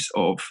ease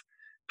of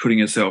putting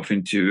yourself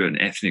into an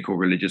ethnic or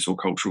religious or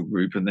cultural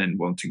group and then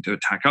wanting to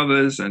attack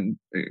others and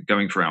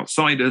going for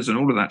outsiders and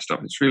all of that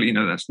stuff. It's really,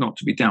 that's not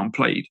to be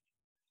downplayed,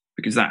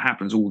 because that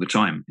happens all the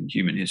time in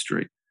human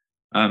history.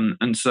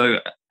 And so,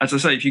 as I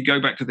say, if you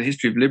go back to the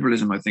history of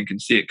liberalism, I think, and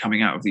see it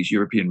coming out of these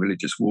European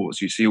religious wars,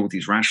 you see all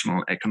these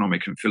rational,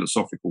 economic, and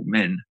philosophical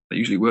men, they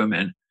usually were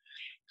men,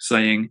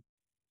 saying,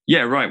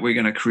 yeah, right, we're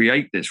going to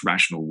create this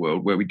rational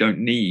world where we don't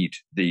need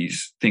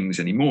these things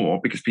anymore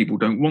because people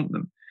don't want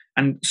them.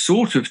 And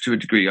sort of to a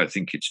degree, I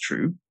think it's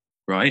true,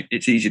 right?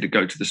 It's easier to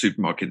go to the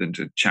supermarket than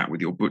to chat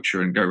with your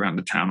butcher and go around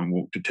the town and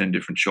walk to 10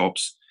 different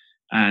shops.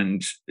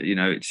 And,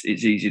 it's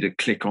easier to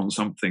click on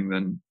something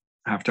than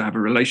have to have a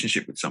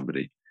relationship with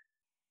somebody.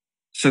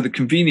 So the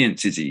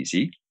convenience is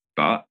easy,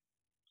 but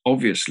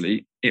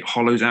obviously it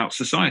hollows out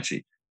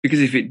society. Because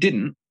if it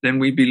didn't, then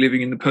we'd be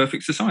living in the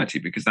perfect society,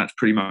 because that's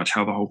pretty much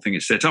how the whole thing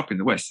is set up in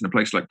the West. In a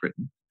place like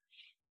Britain,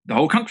 the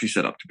whole country's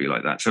set up to be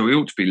like that. So we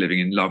ought to be living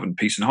in love and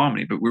peace and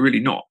harmony, but we're really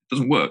not. It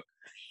doesn't work,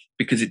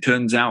 because it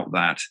turns out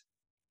that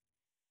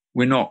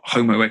we're not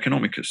Homo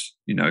economicus.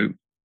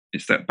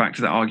 It's that back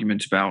to that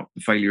argument about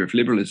the failure of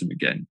liberalism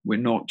again. We're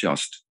not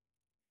just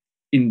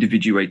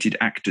individuated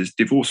actors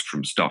divorced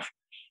from stuff.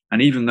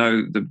 And even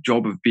though the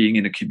job of being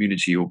in a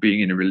community or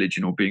being in a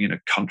religion or being in a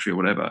country or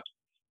whatever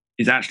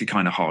is actually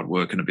kind of hard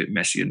work and a bit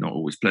messy and not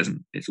always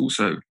pleasant,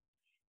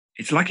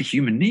 it's like a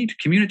human need.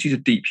 Community is a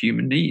deep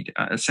human need,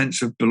 a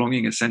sense of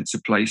belonging, a sense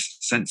of place,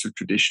 a sense of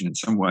tradition in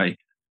some way,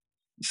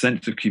 a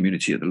sense of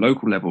community at the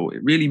local level.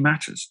 It really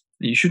matters.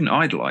 And you shouldn't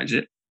idolize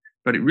it,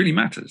 but it really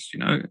matters,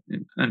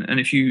 and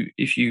if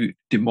you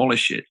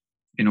demolish it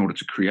in order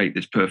to create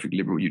this perfect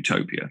liberal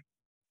utopia,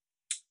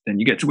 then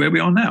you get to where we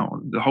are now.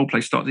 The whole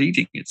place starts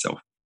eating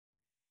itself.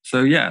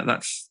 So yeah,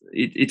 that's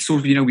it. It's sort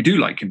of, we do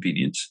like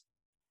convenience,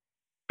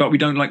 but we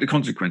don't like the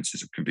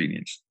consequences of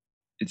convenience.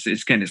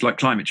 It's like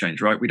climate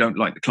change, right? We don't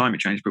like the climate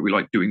change, but we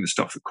like doing the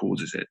stuff that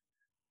causes it.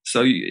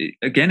 So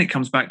again, it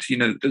comes back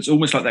to, it's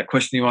almost like that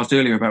question you asked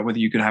earlier about whether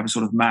you could have a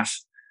sort of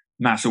mass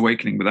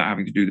awakening without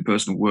having to do the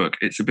personal work.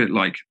 It's a bit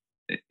like,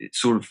 it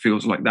sort of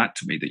feels like that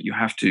to me, that you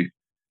have to,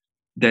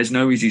 there's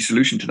no easy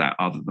solution to that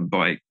other than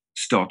by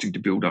starting to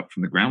build up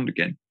from the ground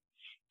again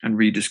and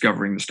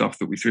rediscovering the stuff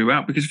that we threw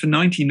out. Because for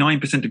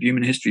 99% of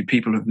human history,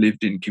 people have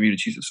lived in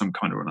communities of some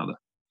kind or another.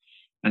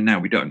 And now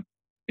we don't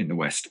in the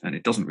West, and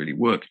it doesn't really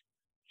work.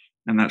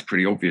 And that's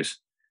pretty obvious.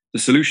 The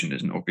solution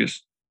isn't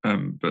obvious,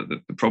 but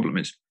the problem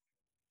is.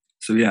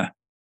 So yeah,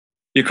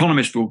 the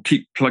Economist will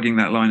keep plugging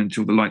that line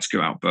until the lights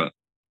go out, but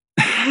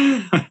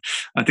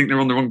I think they're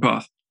on the wrong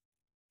path.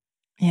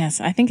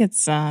 Yes, I think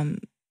it's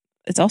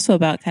also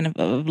about kind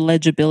of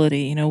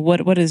legibility.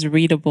 What is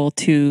readable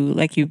to,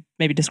 like you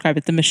maybe describe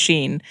it, the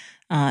machine,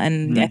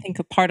 and I think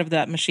a part of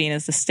that machine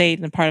is the state,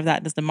 and part of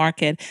that is the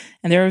market.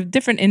 And there are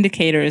different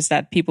indicators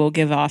that people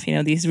give off.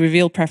 These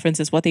revealed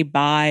preferences, what they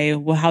buy,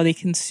 how they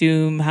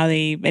consume, how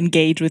they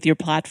engage with your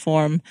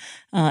platform,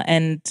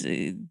 and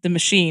the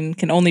machine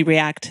can only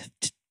react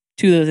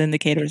to those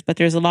indicators, but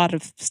there's a lot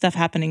of stuff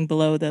happening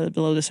below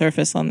the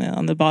surface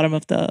on the bottom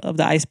of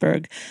the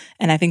iceberg,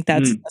 and I think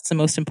that's the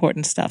most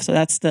important stuff. So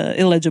that's the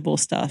illegible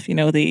stuff,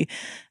 or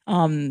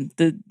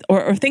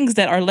things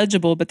that are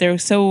legible, but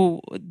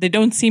they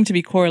don't seem to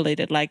be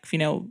correlated, like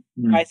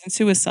rise in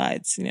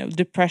suicides,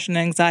 depression,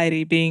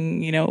 anxiety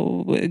being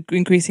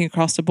increasing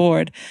across the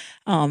board,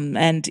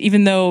 and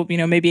even though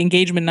maybe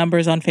engagement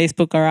numbers on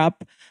Facebook are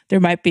up, there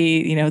might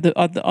be,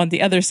 on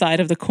the other side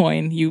of the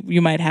coin,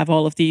 you might have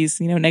all of these,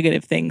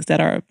 negative things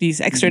that are these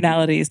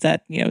externalities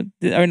that,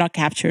 are not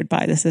captured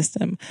by the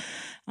system.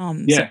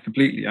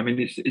 Completely. I mean,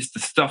 it's the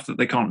stuff that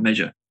they can't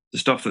measure, the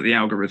stuff that the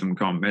algorithm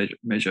can't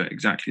measure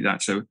exactly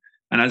that. So,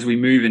 and as we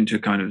move into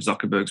kind of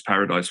Zuckerberg's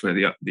paradise, where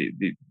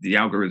the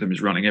algorithm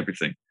is running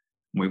everything,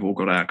 and we've all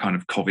got our kind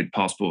of COVID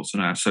passports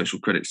and our social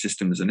credit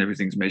systems, and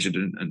everything's measured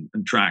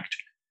and tracked.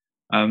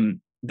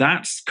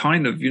 That's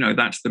kind of,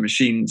 that's the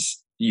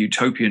machine's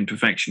utopian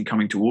perfection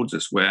coming towards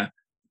us, where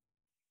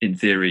in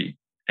theory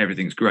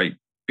everything's great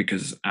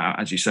because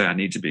as you say, our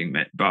needs are being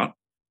met, but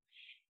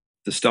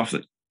the stuff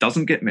that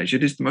doesn't get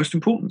measured is the most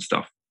important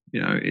stuff.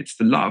 It's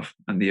the love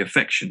and the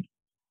affection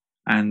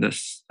and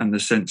the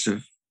sense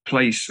of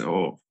place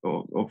or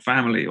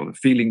family, or the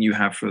feeling you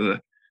have for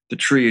the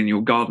tree in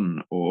your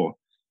garden, or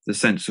the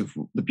sense of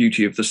the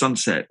beauty of the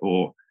sunset,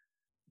 or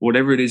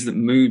whatever it is that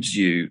moves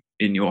you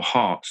in your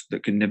heart,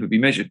 that can never be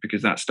measured,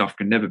 because that stuff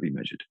can never be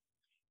measured.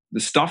 The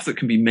stuff that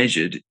can be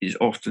measured is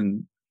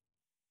often,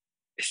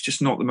 it's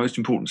just not the most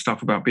important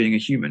stuff about being a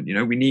human.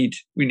 We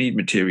need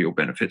material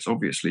benefits,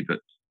 obviously, but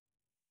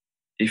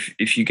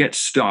if you get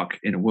stuck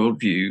in a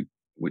worldview,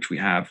 which we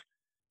have,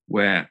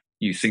 where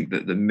you think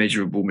that the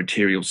measurable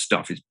material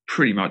stuff is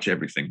pretty much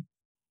everything,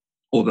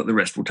 or that the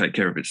rest will take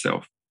care of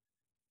itself,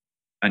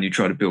 and you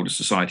try to build a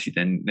society,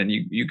 then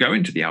you go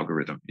into the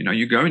algorithm,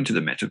 you go into the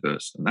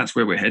metaverse, and that's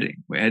where we're heading.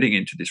 We're heading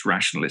into this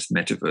rationalist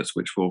metaverse,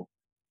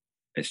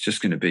 it's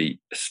just going to be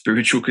a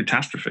spiritual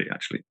catastrophe,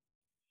 actually.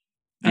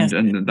 And, yes.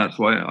 And that's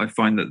why I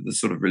find that the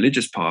sort of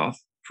religious path,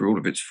 for all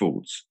of its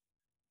faults,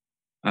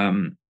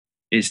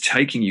 is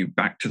taking you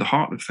back to the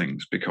heart of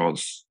things,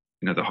 because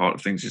the heart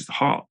of things is the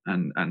heart,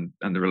 and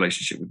the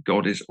relationship with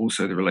God is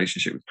also the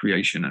relationship with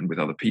creation and with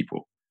other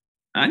people.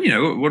 And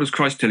what does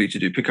Christ tell you to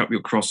do? Pick up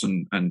your cross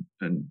and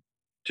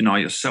deny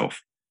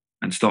yourself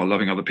and start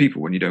loving other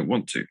people when you don't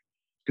want to,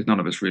 because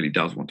none of us really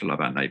does want to love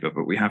our neighbor,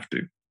 but we have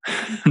to.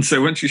 And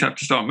so once you have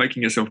to start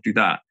making yourself do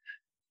that,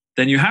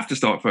 then you have to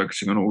start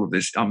focusing on all of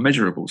this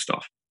unmeasurable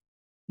stuff.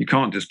 You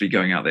can't just be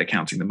going out there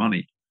counting the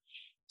money.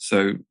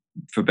 So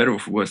for better or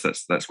for worse,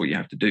 that's what you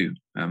have to do.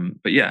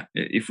 But yeah,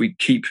 if we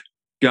keep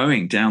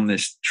going down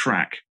this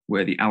track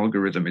where the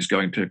algorithm is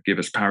going to give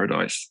us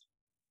paradise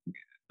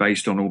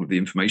based on all of the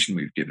information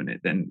we've given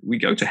it, then we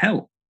go to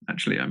hell,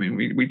 actually. I mean,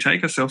 we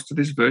take ourselves to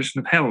this version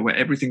of hell where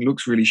everything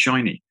looks really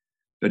shiny,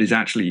 but is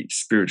actually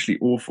spiritually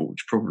awful,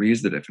 which probably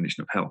is the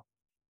definition of hell.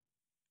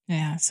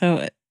 Yeah.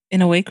 So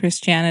in a way,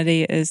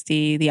 Christianity is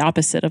the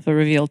opposite of a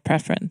revealed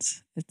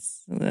preference.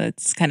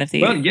 It's kind of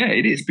the... Well, yeah,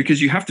 it is,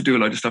 because you have to do a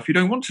load of stuff you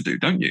don't want to do,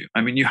 don't you?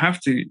 I mean, you have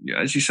to,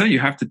 as you say, you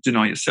have to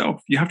deny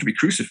yourself. You have to be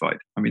crucified.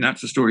 I mean,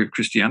 that's the story of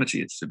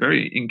Christianity. It's a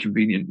very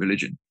inconvenient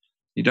religion.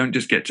 You don't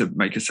just get to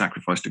make a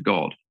sacrifice to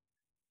God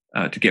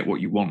to get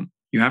what you want.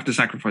 You have to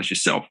sacrifice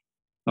yourself,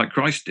 like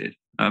Christ did,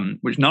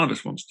 which none of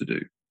us wants to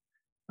do.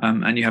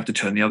 And you have to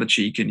turn the other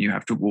cheek, and you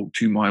have to walk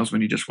 2 miles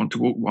when you just want to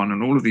walk 1,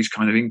 and all of these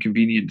kind of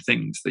inconvenient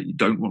things that you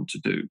don't want to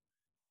do.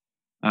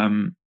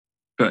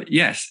 But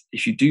yes,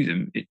 if you do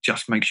them, it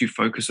just makes you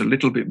focus a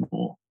little bit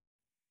more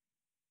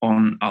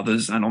on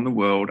others and on the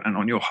world and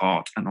on your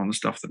heart and on the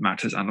stuff that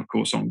matters, and of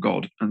course on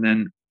God. And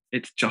then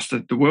it's just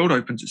that the world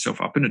opens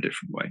itself up in a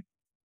different way.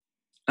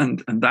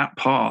 And that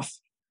path,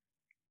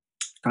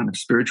 kind of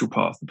spiritual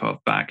path, the path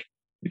back,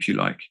 if you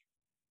like,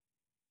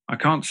 I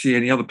can't see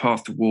any other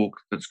path to walk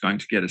that's going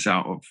to get us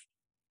out of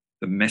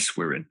the mess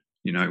we're in,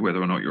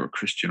 whether or not you're a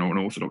Christian or an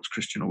Orthodox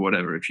Christian or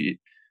whatever.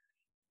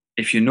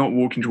 If you're not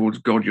walking towards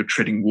God, you're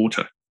treading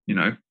water.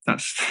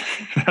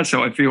 That's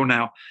how I feel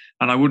now.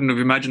 And I wouldn't have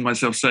imagined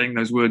myself saying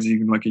those words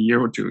even like a year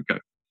or two ago.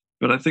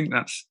 But I think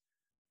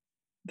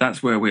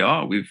that's where we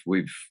are.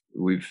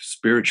 We've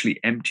spiritually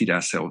emptied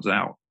ourselves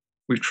out.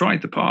 We've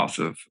tried the path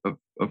of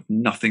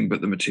nothing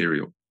but the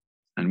material,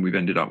 and we've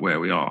ended up where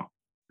we are.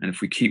 And if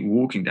we keep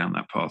walking down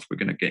that path, we're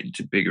going to get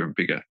into bigger and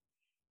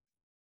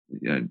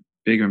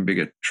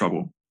bigger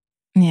trouble.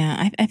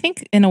 Yeah, I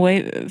think in a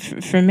way,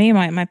 for me,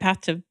 my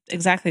path to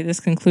exactly this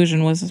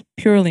conclusion was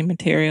purely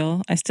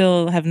material. I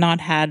still have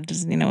not had,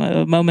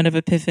 a moment of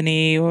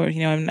epiphany, or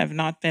I've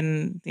not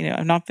been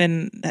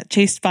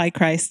chased by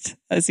Christ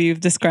as you've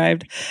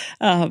described.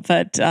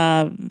 But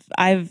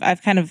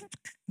I've kind of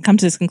come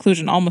to this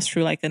conclusion almost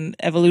through like an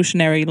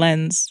evolutionary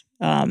lens.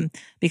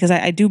 Because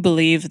I do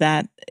believe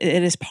that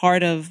it is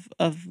part of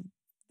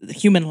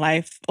human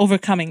life.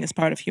 Overcoming is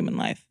part of human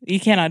life. You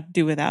cannot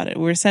do without it.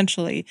 We're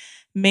essentially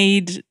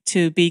made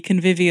to be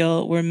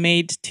convivial. We're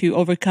made to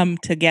overcome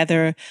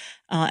together.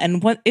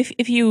 And what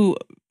if you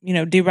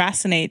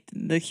deracinate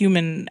the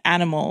human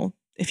animal,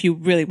 if you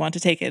really want to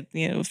take it,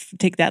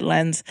 take that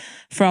lens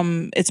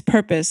from its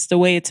purpose, the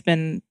way it's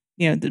been,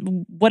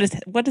 what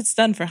it's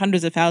done for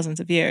hundreds of thousands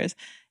of years,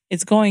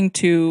 it's going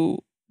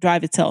to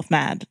drive itself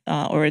mad,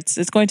 or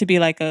it's going to be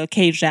like a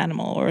caged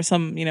animal, or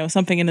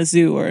something in a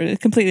zoo, or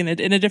completely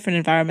in a different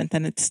environment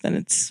than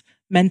it's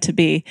meant to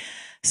be.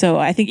 So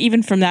I think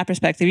even from that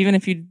perspective, even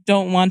if you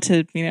don't want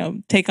to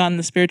take on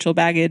the spiritual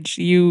baggage,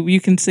 you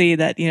can see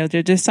that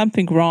there's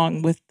something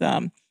wrong with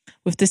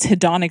this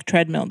hedonic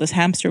treadmill, this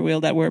hamster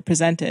wheel that we're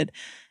presented.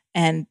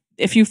 And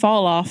if you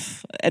fall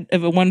off at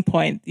one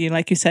point,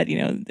 like you said,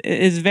 it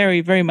is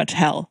very, very much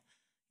hell.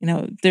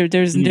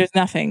 There's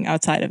nothing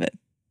outside of it.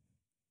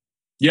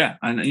 Yeah,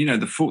 and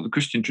the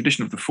Christian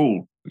tradition of the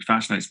fall, which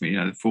fascinates me.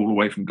 The fall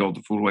away from God,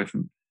 the fall away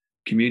from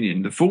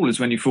communion. The fall is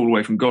when you fall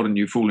away from God and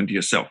you fall into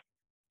yourself.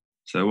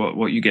 So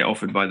what you get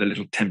offered by the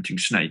little tempting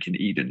snake in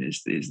Eden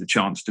is the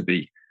chance to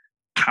be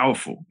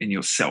powerful in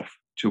yourself,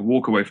 to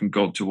walk away from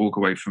God, to walk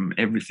away from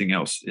everything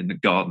else in the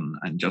garden,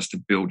 and just to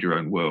build your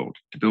own world,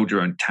 to build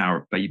your own Tower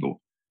of Babel,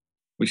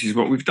 which is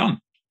what we've done.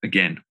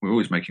 Again, we're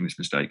always making this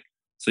mistake.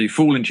 So you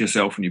fall into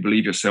yourself and you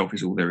believe yourself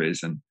is all there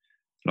is, and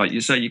Like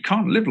you say, you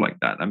can't live like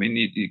that. I mean,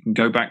 you can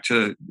go back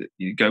to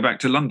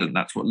London.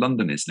 That's what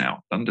London is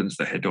now. London's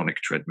the hedonic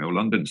treadmill.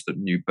 London's the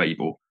new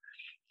Babel.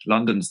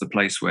 London's the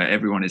place where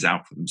everyone is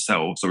out for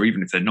themselves, or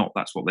even if they're not,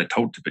 that's what they're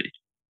told to be.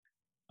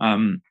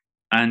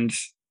 And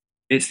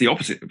it's the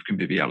opposite of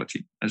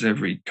conviviality, as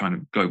every kind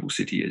of global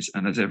city is,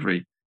 and as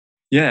every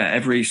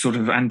sort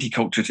of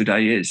anti-culture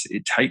today is.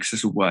 It takes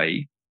us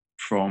away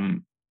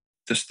from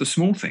just the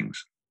small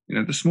things,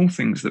 the small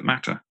things that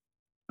matter.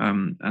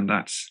 And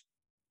that's,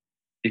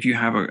 if you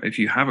have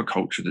a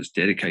culture that's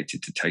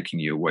dedicated to taking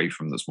you away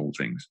from the small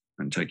things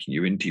and taking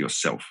you into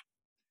yourself,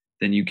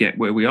 then you get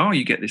where we are.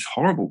 You get this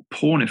horrible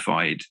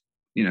pornified,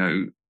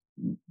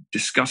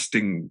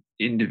 disgusting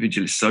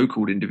individualist,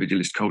 so-called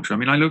individualist culture. I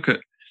mean,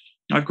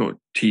 I've got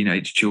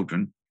teenage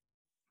children,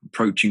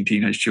 approaching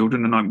teenage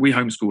children, and we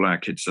homeschool our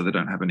kids so they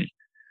don't have any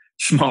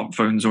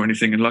smartphones or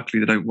anything, and luckily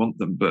they don't want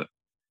them. But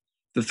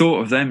the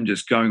thought of them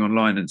just going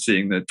online and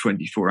seeing the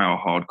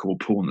 24-hour hardcore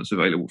porn that's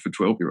available for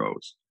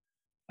 12-year-olds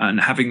and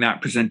having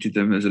that presented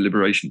them as a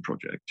liberation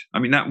project. I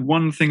mean, that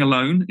one thing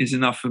alone is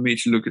enough for me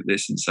to look at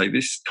this and say,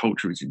 this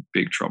culture is in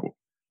big trouble.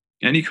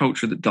 Any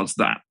culture that does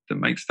that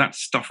makes that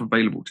stuff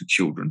available to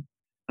children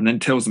and then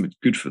tells them it's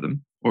good for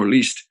them, or at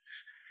least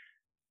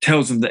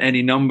tells them that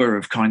any number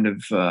of kind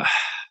of,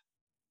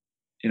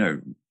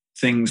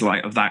 things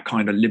like of that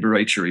kind of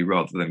liberatory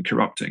rather than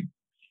corrupting,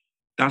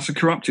 that's a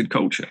corrupted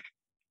culture.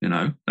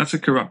 That's a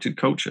corrupted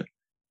culture.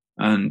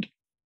 And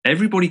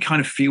everybody kind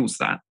of feels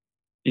that,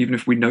 even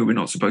if we know we're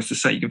not supposed to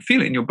say. You can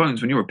feel it in your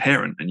bones when you're a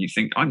parent and you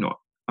think, I'm not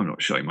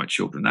showing my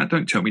children that.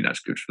 Don't tell me that's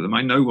good for them.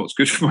 I know what's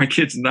good for my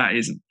kids and that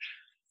isn't.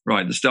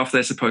 Right. The stuff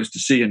they're supposed to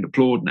see and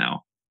applaud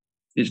now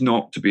is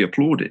not to be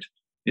applauded.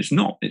 It's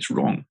not. It's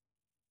wrong.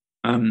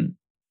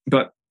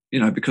 But,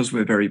 because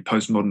we're very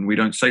postmodern, we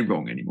don't say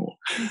wrong anymore.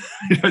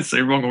 You don't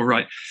say wrong or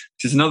right,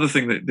 which is another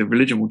thing that the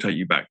religion will take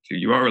you back to.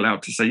 You are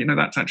allowed to say,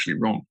 that's actually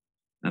wrong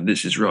and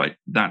this is right.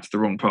 That's the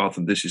wrong path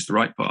and this is the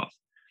right path.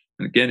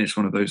 And again, it's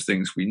one of those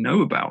things we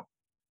know about.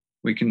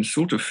 We can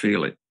sort of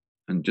feel it.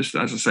 And just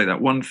as I say,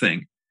 that one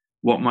thing,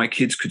 what my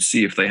kids could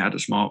see if they had a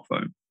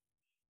smartphone,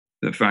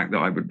 the fact that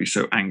I would be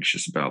so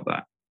anxious about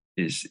that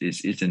is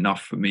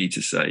enough for me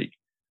to say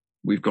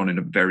we've gone in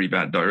a very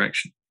bad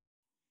direction.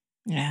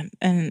 Yeah,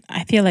 and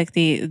I feel like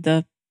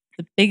the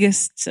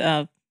biggest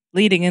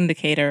leading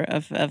indicator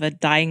of a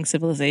dying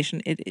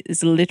civilization, it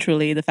is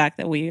literally the fact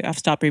that we have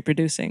stopped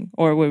reproducing,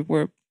 or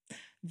we're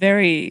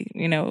very,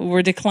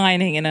 we're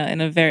declining in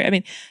a very, I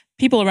mean,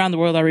 people around the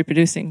world are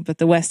reproducing, but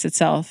the West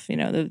itself,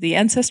 the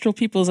ancestral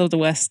peoples of the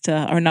West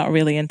are not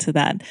really into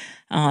that.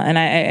 And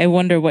I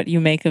wonder what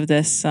you make of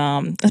this,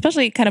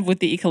 especially kind of with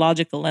the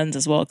ecological lens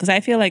as well, because I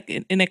feel like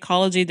in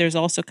ecology, there's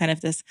also kind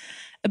of this,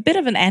 a bit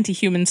of an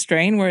anti-human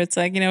strain where it's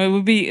like,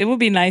 it would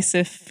be nice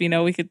if,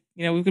 we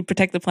could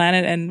protect the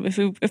planet. And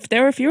if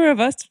there were fewer of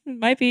us, it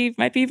might be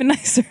even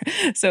nicer.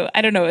 So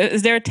I don't know.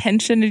 Is there a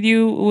tension in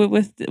you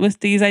with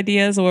these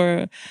ideas,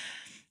 or?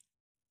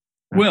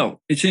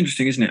 Well, it's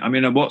interesting, isn't it? I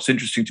mean, what's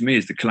interesting to me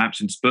is the collapse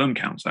in sperm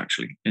counts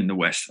actually in the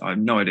West. I have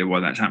no idea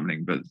why that's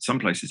happening, but some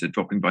places are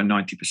dropping by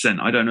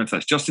 90%. I don't know if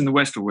that's just in the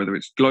West or whether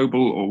it's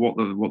global or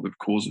what the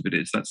cause of it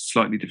is. That's a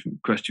slightly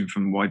different question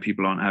from why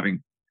people aren't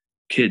having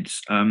kids.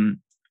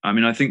 I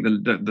mean, I think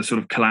the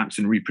sort of collapse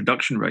in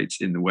reproduction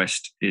rates in the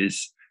West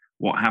is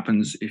what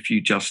happens if you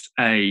just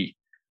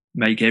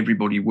make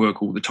everybody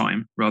work all the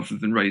time rather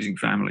than raising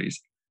families,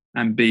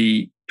 and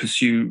B,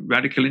 pursue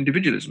radical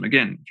individualism.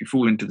 Again, if you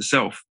fall into the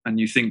self and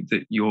you think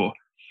that your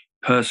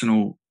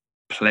personal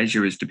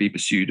pleasure is to be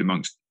pursued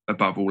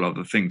above all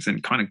other things,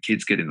 then kind of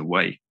kids get in the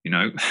way,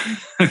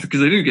 because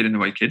they do get in the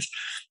way, kids.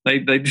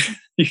 They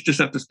you just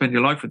have to spend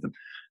your life with them.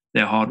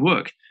 They're hard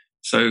work.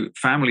 So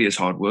family is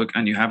hard work,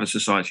 and you have a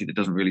society that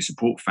doesn't really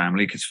support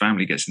family because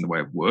family gets in the way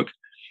of work,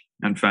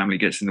 and family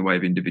gets in the way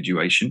of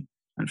individuation,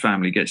 and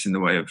family gets in the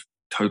way of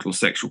total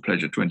sexual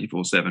pleasure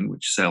 24/7,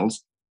 which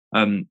sells.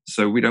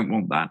 So we don't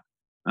want that.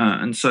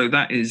 And so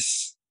that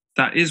is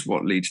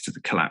what leads to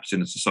the collapse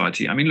in a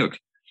society. I mean, look,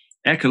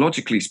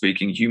 ecologically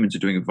speaking, humans are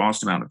doing a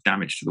vast amount of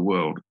damage to the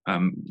world.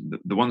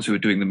 The ones who are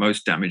doing the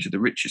most damage are the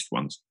richest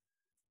ones.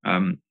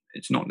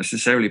 It's not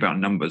necessarily about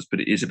numbers,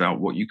 but it is about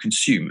what you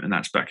consume. And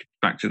that's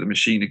back to the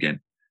machine again.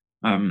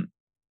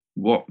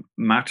 What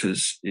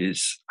matters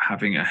is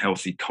having a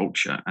healthy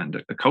culture,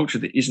 and a culture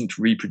that isn't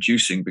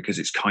reproducing because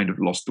it's kind of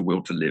lost the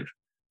will to live,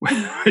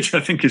 which I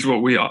think is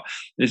what we are.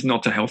 It's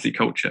not a healthy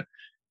culture,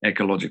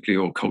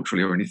 ecologically or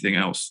culturally or anything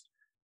else.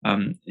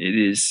 It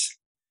is,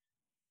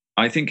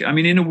 I think, I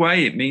mean, in a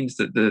way, it means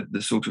that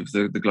the sort of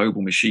the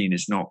global machine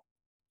is not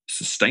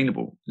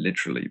sustainable,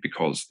 literally,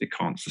 because it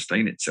can't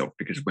sustain itself.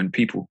 Because when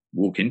people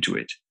walk into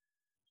it,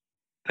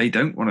 they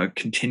don't want to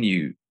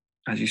continue,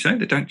 as you say,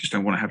 they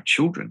don't want to have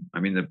children. I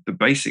mean, the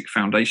basic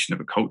foundation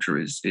of a culture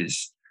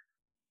is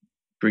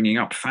bringing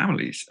up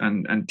families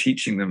and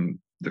teaching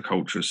them the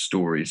culture's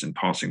stories and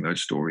passing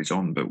those stories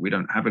on. But we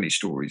don't have any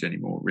stories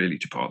anymore really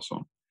to pass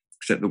on,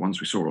 except the ones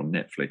we saw on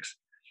Netflix,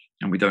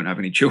 and we don't have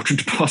any children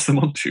to pass them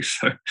on to.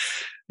 So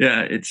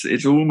yeah,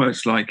 it's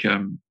almost like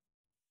a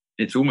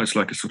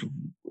sort of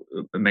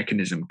a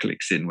mechanism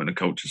clicks in when a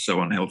culture is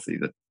so unhealthy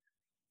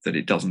that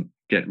it doesn't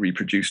get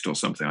reproduced or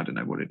something. I don't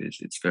know what it is.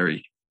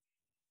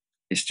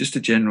 It's just a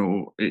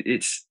general.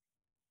 It's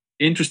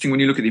interesting when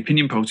you look at the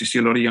opinion polls. You see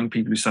a lot of young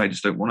people who say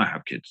just don't want to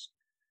have kids.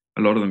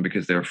 A lot of them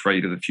because they're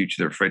afraid of the future,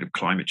 they're afraid of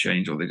climate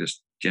change, or they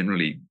just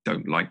generally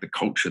don't like the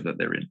culture that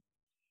they're in.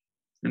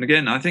 And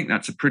again, I think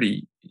that's a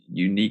pretty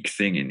unique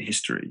thing in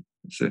history.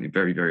 It's certainly a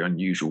very, very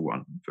unusual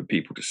one for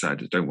people to say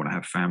just don't want to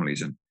have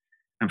families, and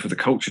for the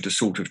culture to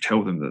sort of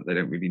tell them that they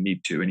don't really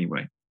need to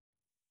anyway.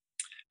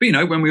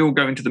 But when we all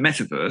go into the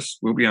metaverse,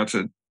 we'll be able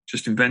to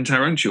just invent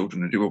our own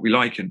children and do what we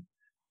like and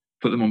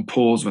put them on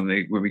pause when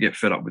we get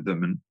fed up with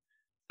them. And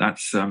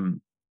that's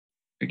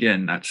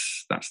again,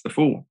 that's the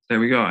fall. There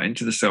we go,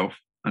 into the self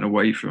and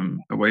away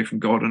from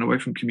God and away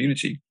from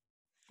community.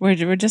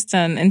 We're just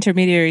an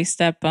intermediary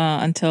step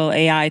until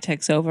AI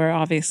takes over,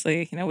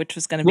 obviously, which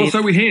was going to be. Well,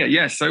 so we hear,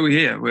 yes, so we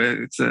hear.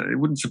 It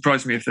wouldn't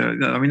surprise me if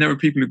there are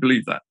people who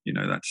believe that.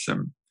 That's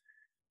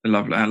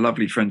our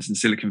lovely friends in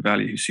Silicon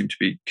Valley who seem to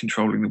be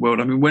controlling the world.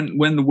 I mean,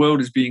 when the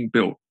world is being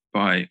built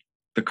by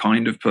the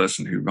kind of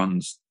person who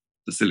runs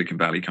the Silicon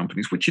Valley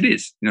companies, which it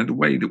is, the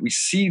way that we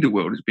see the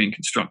world is being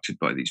constructed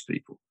by these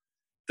people.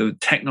 The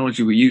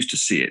technology we use to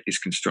see it is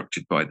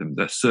constructed by them.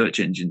 The search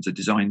engines are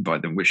designed by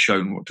them. We're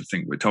shown what to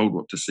think. We're told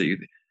what to see.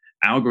 The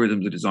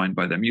algorithms are designed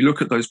by them. You look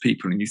at those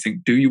people and you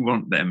think, do you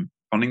want them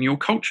running your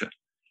culture?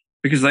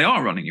 Because they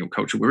are running your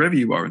culture wherever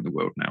you are in the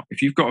world now.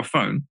 If you've got a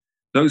phone,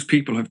 those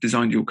people have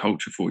designed your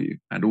culture for you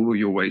and all of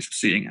your ways of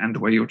seeing and the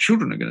way your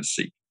children are going to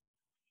see.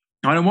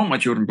 I don't want my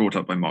children brought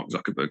up by Mark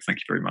Zuckerberg. Thank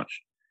you very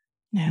much.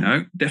 Yeah.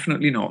 No,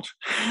 definitely not.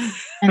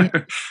 And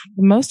the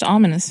most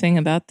ominous thing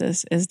about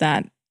this is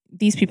that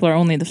these people are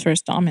only the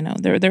first domino.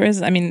 There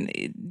is,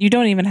 you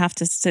don't even have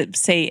to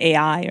say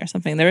AI or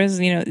something. There is,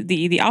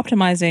 the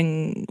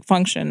optimizing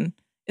function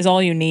is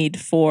all you need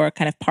for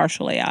kind of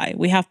partial AI.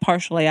 We have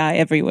partial AI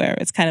everywhere.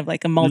 It's kind of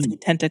like a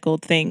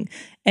multi-tentacled thing.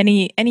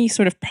 Any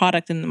sort of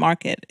product in the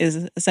market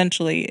is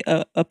essentially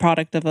a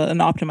product of an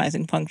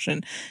optimizing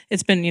function.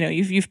 It's been,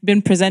 you've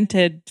been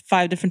presented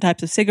 5 different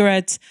types of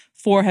cigarettes.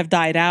 4 have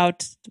died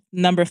out.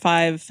 Number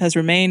 5 has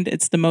remained.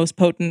 It's the most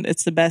potent.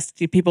 It's the best.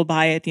 People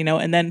buy it,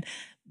 and then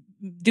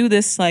do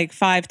this like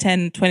 5,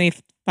 10,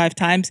 25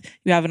 times,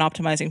 you have an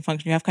optimizing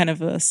function. You have kind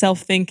of a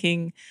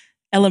self-thinking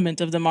element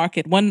of the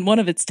market. One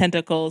of its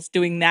tentacles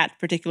doing that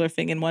particular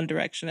thing in one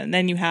direction. And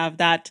then you have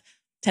that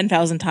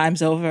 10,000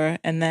 times over.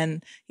 And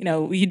then,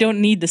 you don't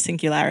need the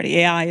singularity.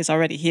 AI is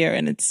already here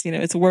and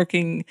it's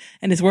working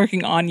and it's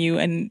working on you.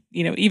 And,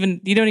 you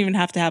don't even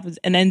have to have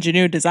an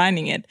engineer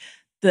designing it.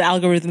 The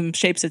algorithm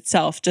shapes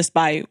itself just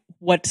by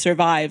what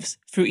survives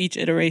through each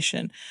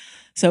iteration.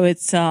 So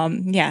it's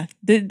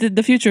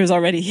the future is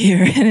already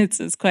here, and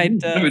it's quite.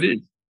 No, it is.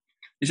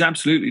 It's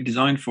absolutely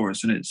designed for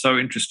us, and it's so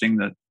interesting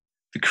that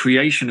the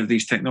creation of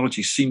these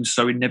technologies seems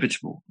so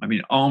inevitable. I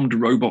mean, armed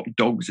robot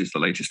dogs is the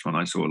latest one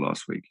I saw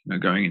last week.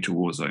 Going into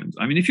war zones.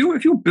 I mean, if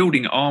you're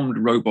building armed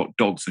robot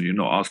dogs and you're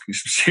not asking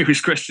some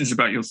serious questions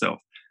about yourself,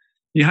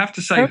 you have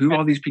to say, Perfect. Who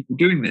are these people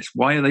doing this?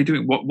 Why are they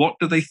doing? What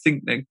do they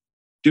think they're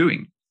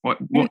doing? What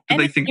do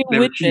they think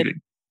they're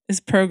achieving? Is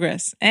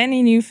progress.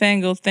 Any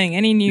newfangled thing,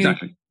 any new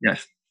exactly.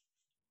 Yes.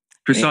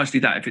 Precisely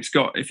that. If it's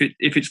got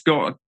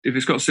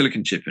a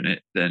silicon chip in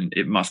it, then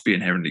it must be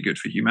inherently good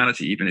for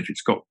humanity, even if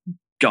it's got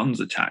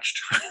guns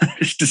attached.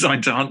 It's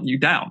designed to hunt you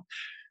down.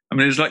 I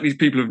mean, it's like these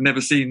people who've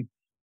never seen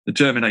the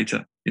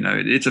Terminator.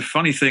 It's a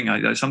funny thing.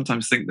 I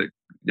sometimes think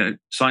that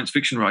science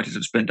fiction writers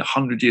have spent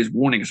 100 years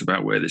warning us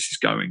about where this is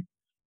going,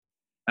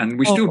 and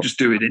we still just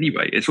do it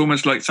anyway. It's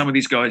almost like some of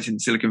these guys in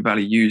Silicon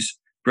Valley use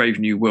Brave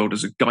New World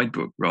as a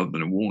guidebook rather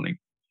than a warning.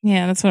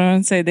 Yeah, that's what I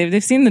would say.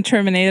 They've seen the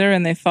Terminator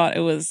and they thought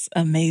it was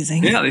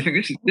amazing. Yeah, they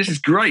think this is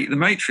great. The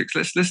Matrix.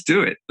 Let's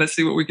do it. Let's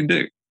see what we can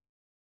do.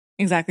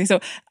 Exactly.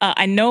 So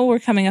I know we're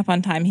coming up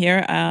on time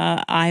here.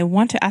 I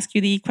want to ask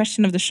you the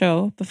question of the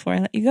show before I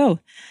let you go.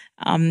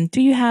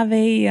 Do you have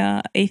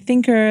a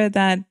thinker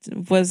that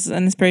was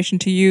an inspiration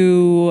to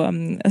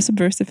you, a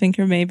subversive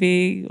thinker,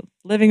 maybe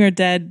living or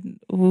dead,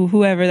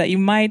 whoever that you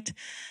might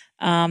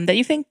that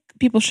you think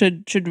people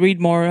should read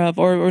more of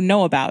or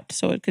know about?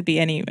 So it could be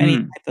any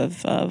type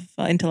of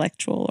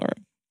intellectual or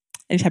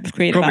any type of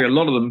creative. Probably a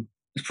lot of them.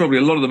 There's probably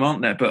a lot of them,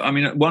 aren't there? But I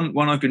mean,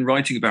 one I've been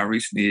writing about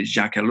recently is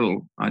Jacques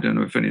Ellul. I don't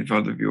know if any of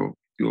other of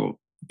your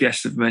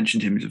guests have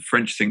mentioned him. He's a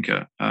French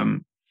thinker.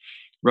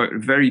 Wrote a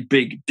very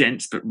big,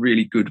 dense, but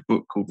really good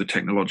book called The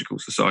Technological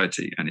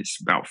Society. And it's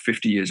about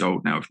 50 years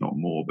old now, if not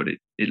more, but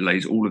it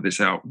lays all of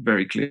this out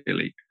very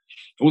clearly.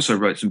 Also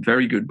wrote some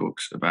very good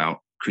books about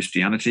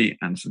Christianity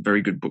and some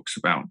very good books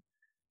about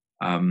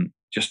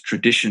just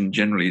tradition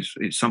generally.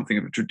 It's something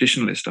of a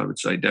traditionalist, I would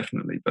say,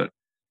 definitely. But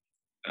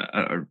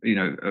a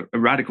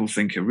radical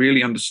thinker,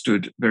 really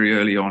understood very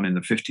early on in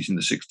the 50s and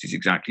the 60s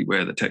exactly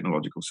where the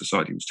technological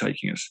society was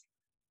taking us,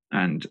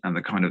 and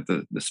the kind of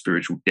the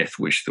spiritual death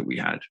wish that we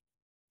had.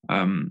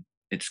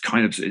 It's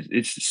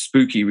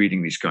spooky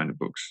reading these kind of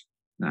books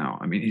now.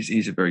 I mean,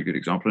 he's a very good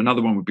example.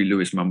 Another one would be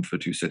Lewis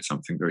Mumford, who said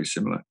something very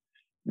similar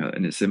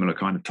in a similar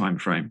kind of time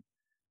frame.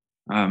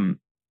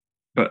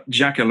 but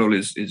Jacques Ellul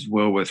is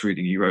well worth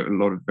reading. He wrote a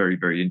lot of very,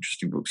 very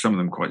interesting books, some of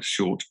them quite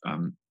short,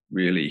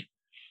 really,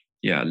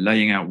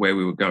 laying out where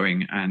we were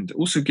going and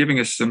also giving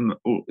us some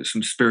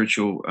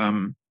spiritual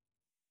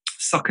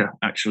succor,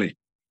 actually,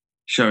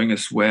 showing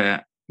us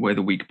where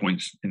the weak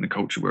points in the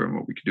culture were and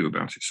what we could do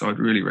about it. So I'd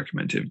really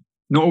recommend him.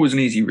 Not always an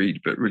easy read,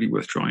 but really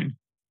worth trying.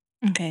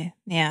 Okay,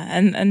 yeah,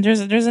 and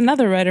there's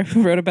another writer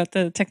who wrote about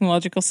the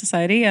Technological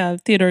Society,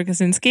 Theodore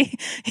Kaczynski.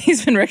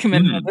 He's been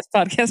recommended on this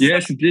podcast.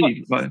 Yes,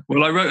 indeed.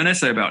 Well, I wrote an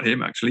essay about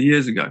him actually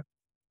years ago.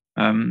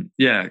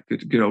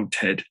 Good old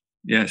Ted.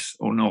 Yes,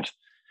 or not.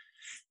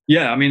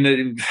 Yeah, I mean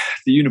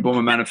the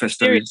Unabomber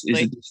Manifesto is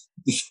a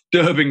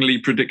disturbingly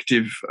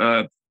predictive,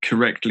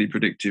 correctly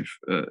predictive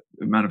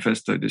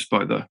manifesto,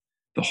 despite the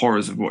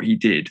horrors of what he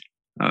did.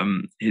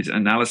 His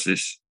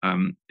analysis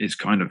is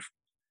kind of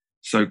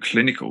so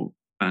clinical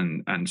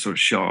and sort of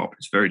sharp.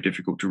 It's very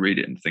difficult to read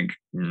it and think,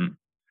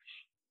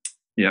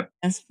 yeah.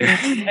 I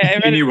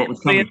read it what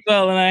was coming as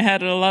well, and I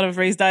had a lot of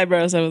raised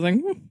eyebrows. I was like,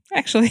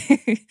 actually,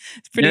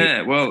 it's pretty.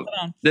 Yeah, well,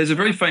 there's a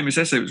very famous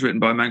essay that was written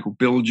by a man called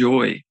Bill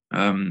Joy.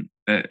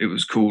 It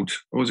was called,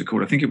 what was it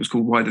called? I think it was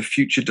called Why the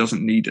Future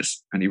Doesn't Need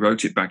Us. And he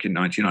wrote it back in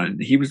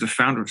 1999. He was the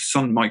founder of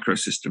Sun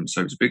Microsystems,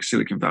 so he was a big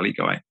Silicon Valley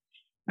guy.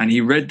 And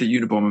he read the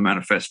Unabomber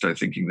Manifesto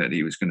thinking that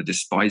he was going to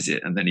despise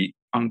it. And then he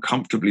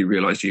uncomfortably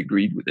realized he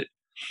agreed with it.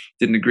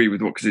 Didn't agree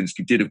with what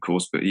Kaczynski did, of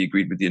course, but he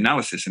agreed with the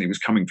analysis, and he was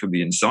coming from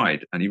the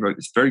inside. And he wrote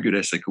this very good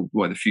essay called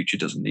Why the Future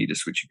Doesn't Need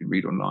Us, which you can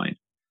read online.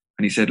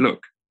 And he said,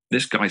 look,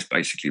 this guy's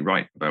basically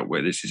right about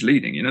where this is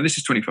leading. This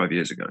is 25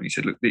 years ago. And he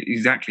said, look, it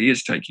exactly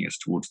is taking us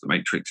towards the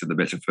matrix of the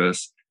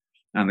metaverse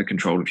and the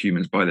control of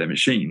humans by their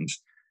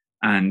machines.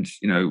 And,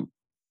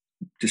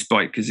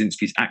 despite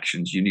Kaczynski's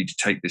actions, you need to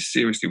take this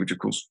seriously, which of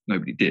course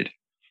nobody did.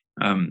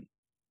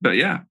 But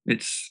yeah,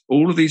 it's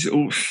all this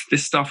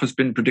stuff has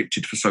been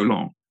predicted for so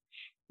long.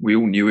 We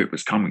all knew it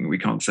was coming. We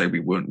can't say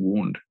we weren't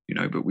warned,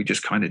 but we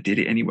just kind of did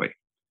it anyway.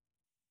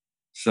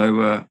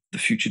 So the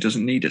future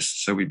doesn't need us.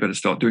 So we better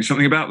start doing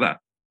something about that.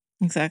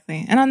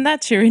 Exactly. And on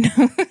that cheery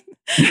note,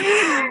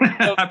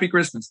 happy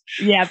Christmas.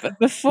 Yeah, but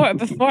before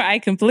I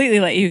completely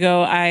let you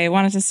go, I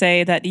wanted to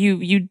say that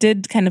you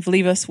did kind of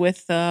leave us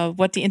with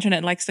what the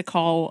internet likes to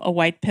call a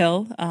white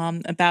pill,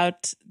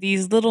 about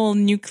these little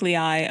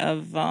nuclei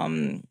of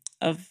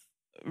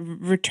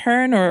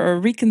return or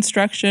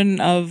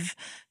reconstruction of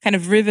kind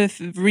of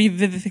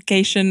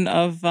revivification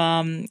of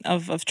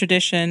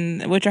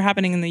tradition, which are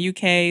happening in the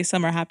UK.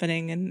 Some are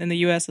happening in the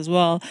US as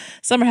well.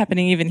 Some are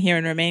happening even here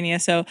in Romania.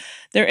 So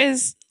there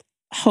is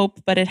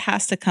hope, but it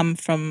has to come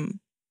from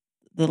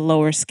the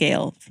lower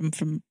scale.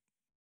 From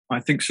I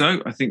think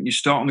so. I think you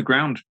start on the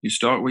ground. You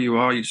start where you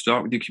are. You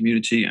start with your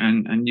community,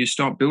 and you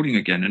start building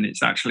again. And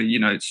it's actually,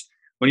 it's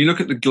when you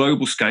look at the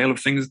global scale of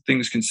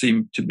things can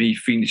seem to be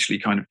fiendishly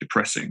kind of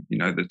depressing,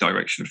 the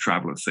direction of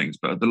travel of things.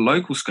 But at the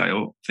local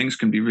scale, things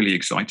can be really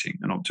exciting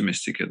and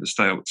optimistic at the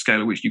scale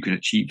at which you can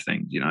achieve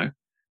things,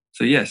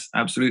 So yes,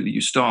 absolutely.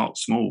 You start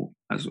small,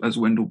 as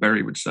Wendell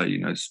Berry would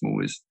say,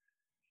 small is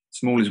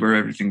where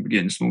everything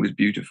begins. Small is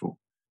beautiful.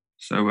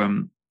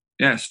 So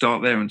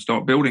start there and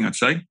start building, I'd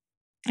say.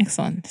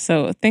 Excellent.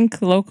 So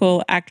think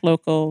local, act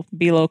local,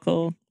 be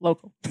local.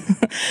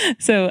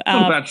 So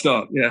not a bad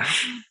start, yeah.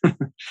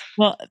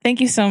 Well, thank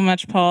you so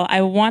much, Paul.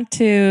 I want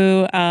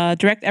to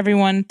direct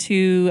everyone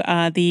to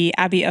the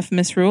Abbey of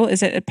Misrule.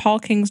 Is it at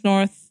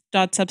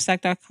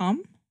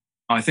paulkingsnorth.substack.com?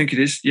 I think it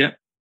is, yeah.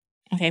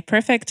 Okay,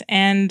 perfect.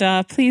 And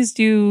please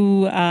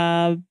do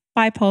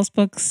buy Paul's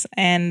books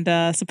and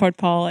support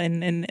Paul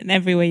in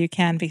every way you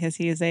can, because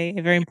he is a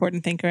very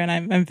important thinker, and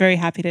I'm very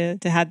happy to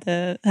have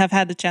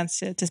had the chance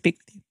to speak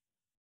with you.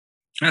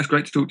 That's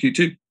great to talk to you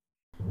too.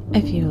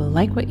 If you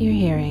like what you're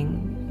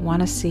hearing,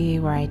 want to see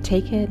where I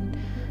take it,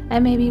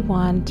 and maybe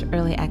want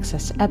early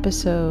access to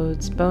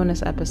episodes,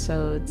 bonus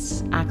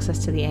episodes,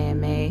 access to the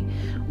AMA,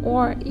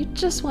 or you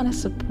just want to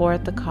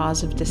support the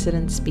cause of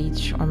dissident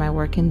speech or my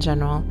work in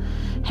general,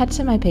 head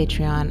to my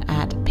Patreon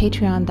at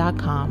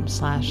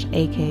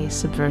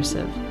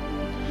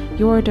patreon.com/AKSubversive.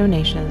 Your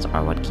donations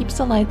are what keeps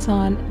the lights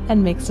on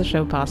and makes the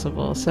show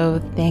possible, so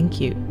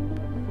thank you.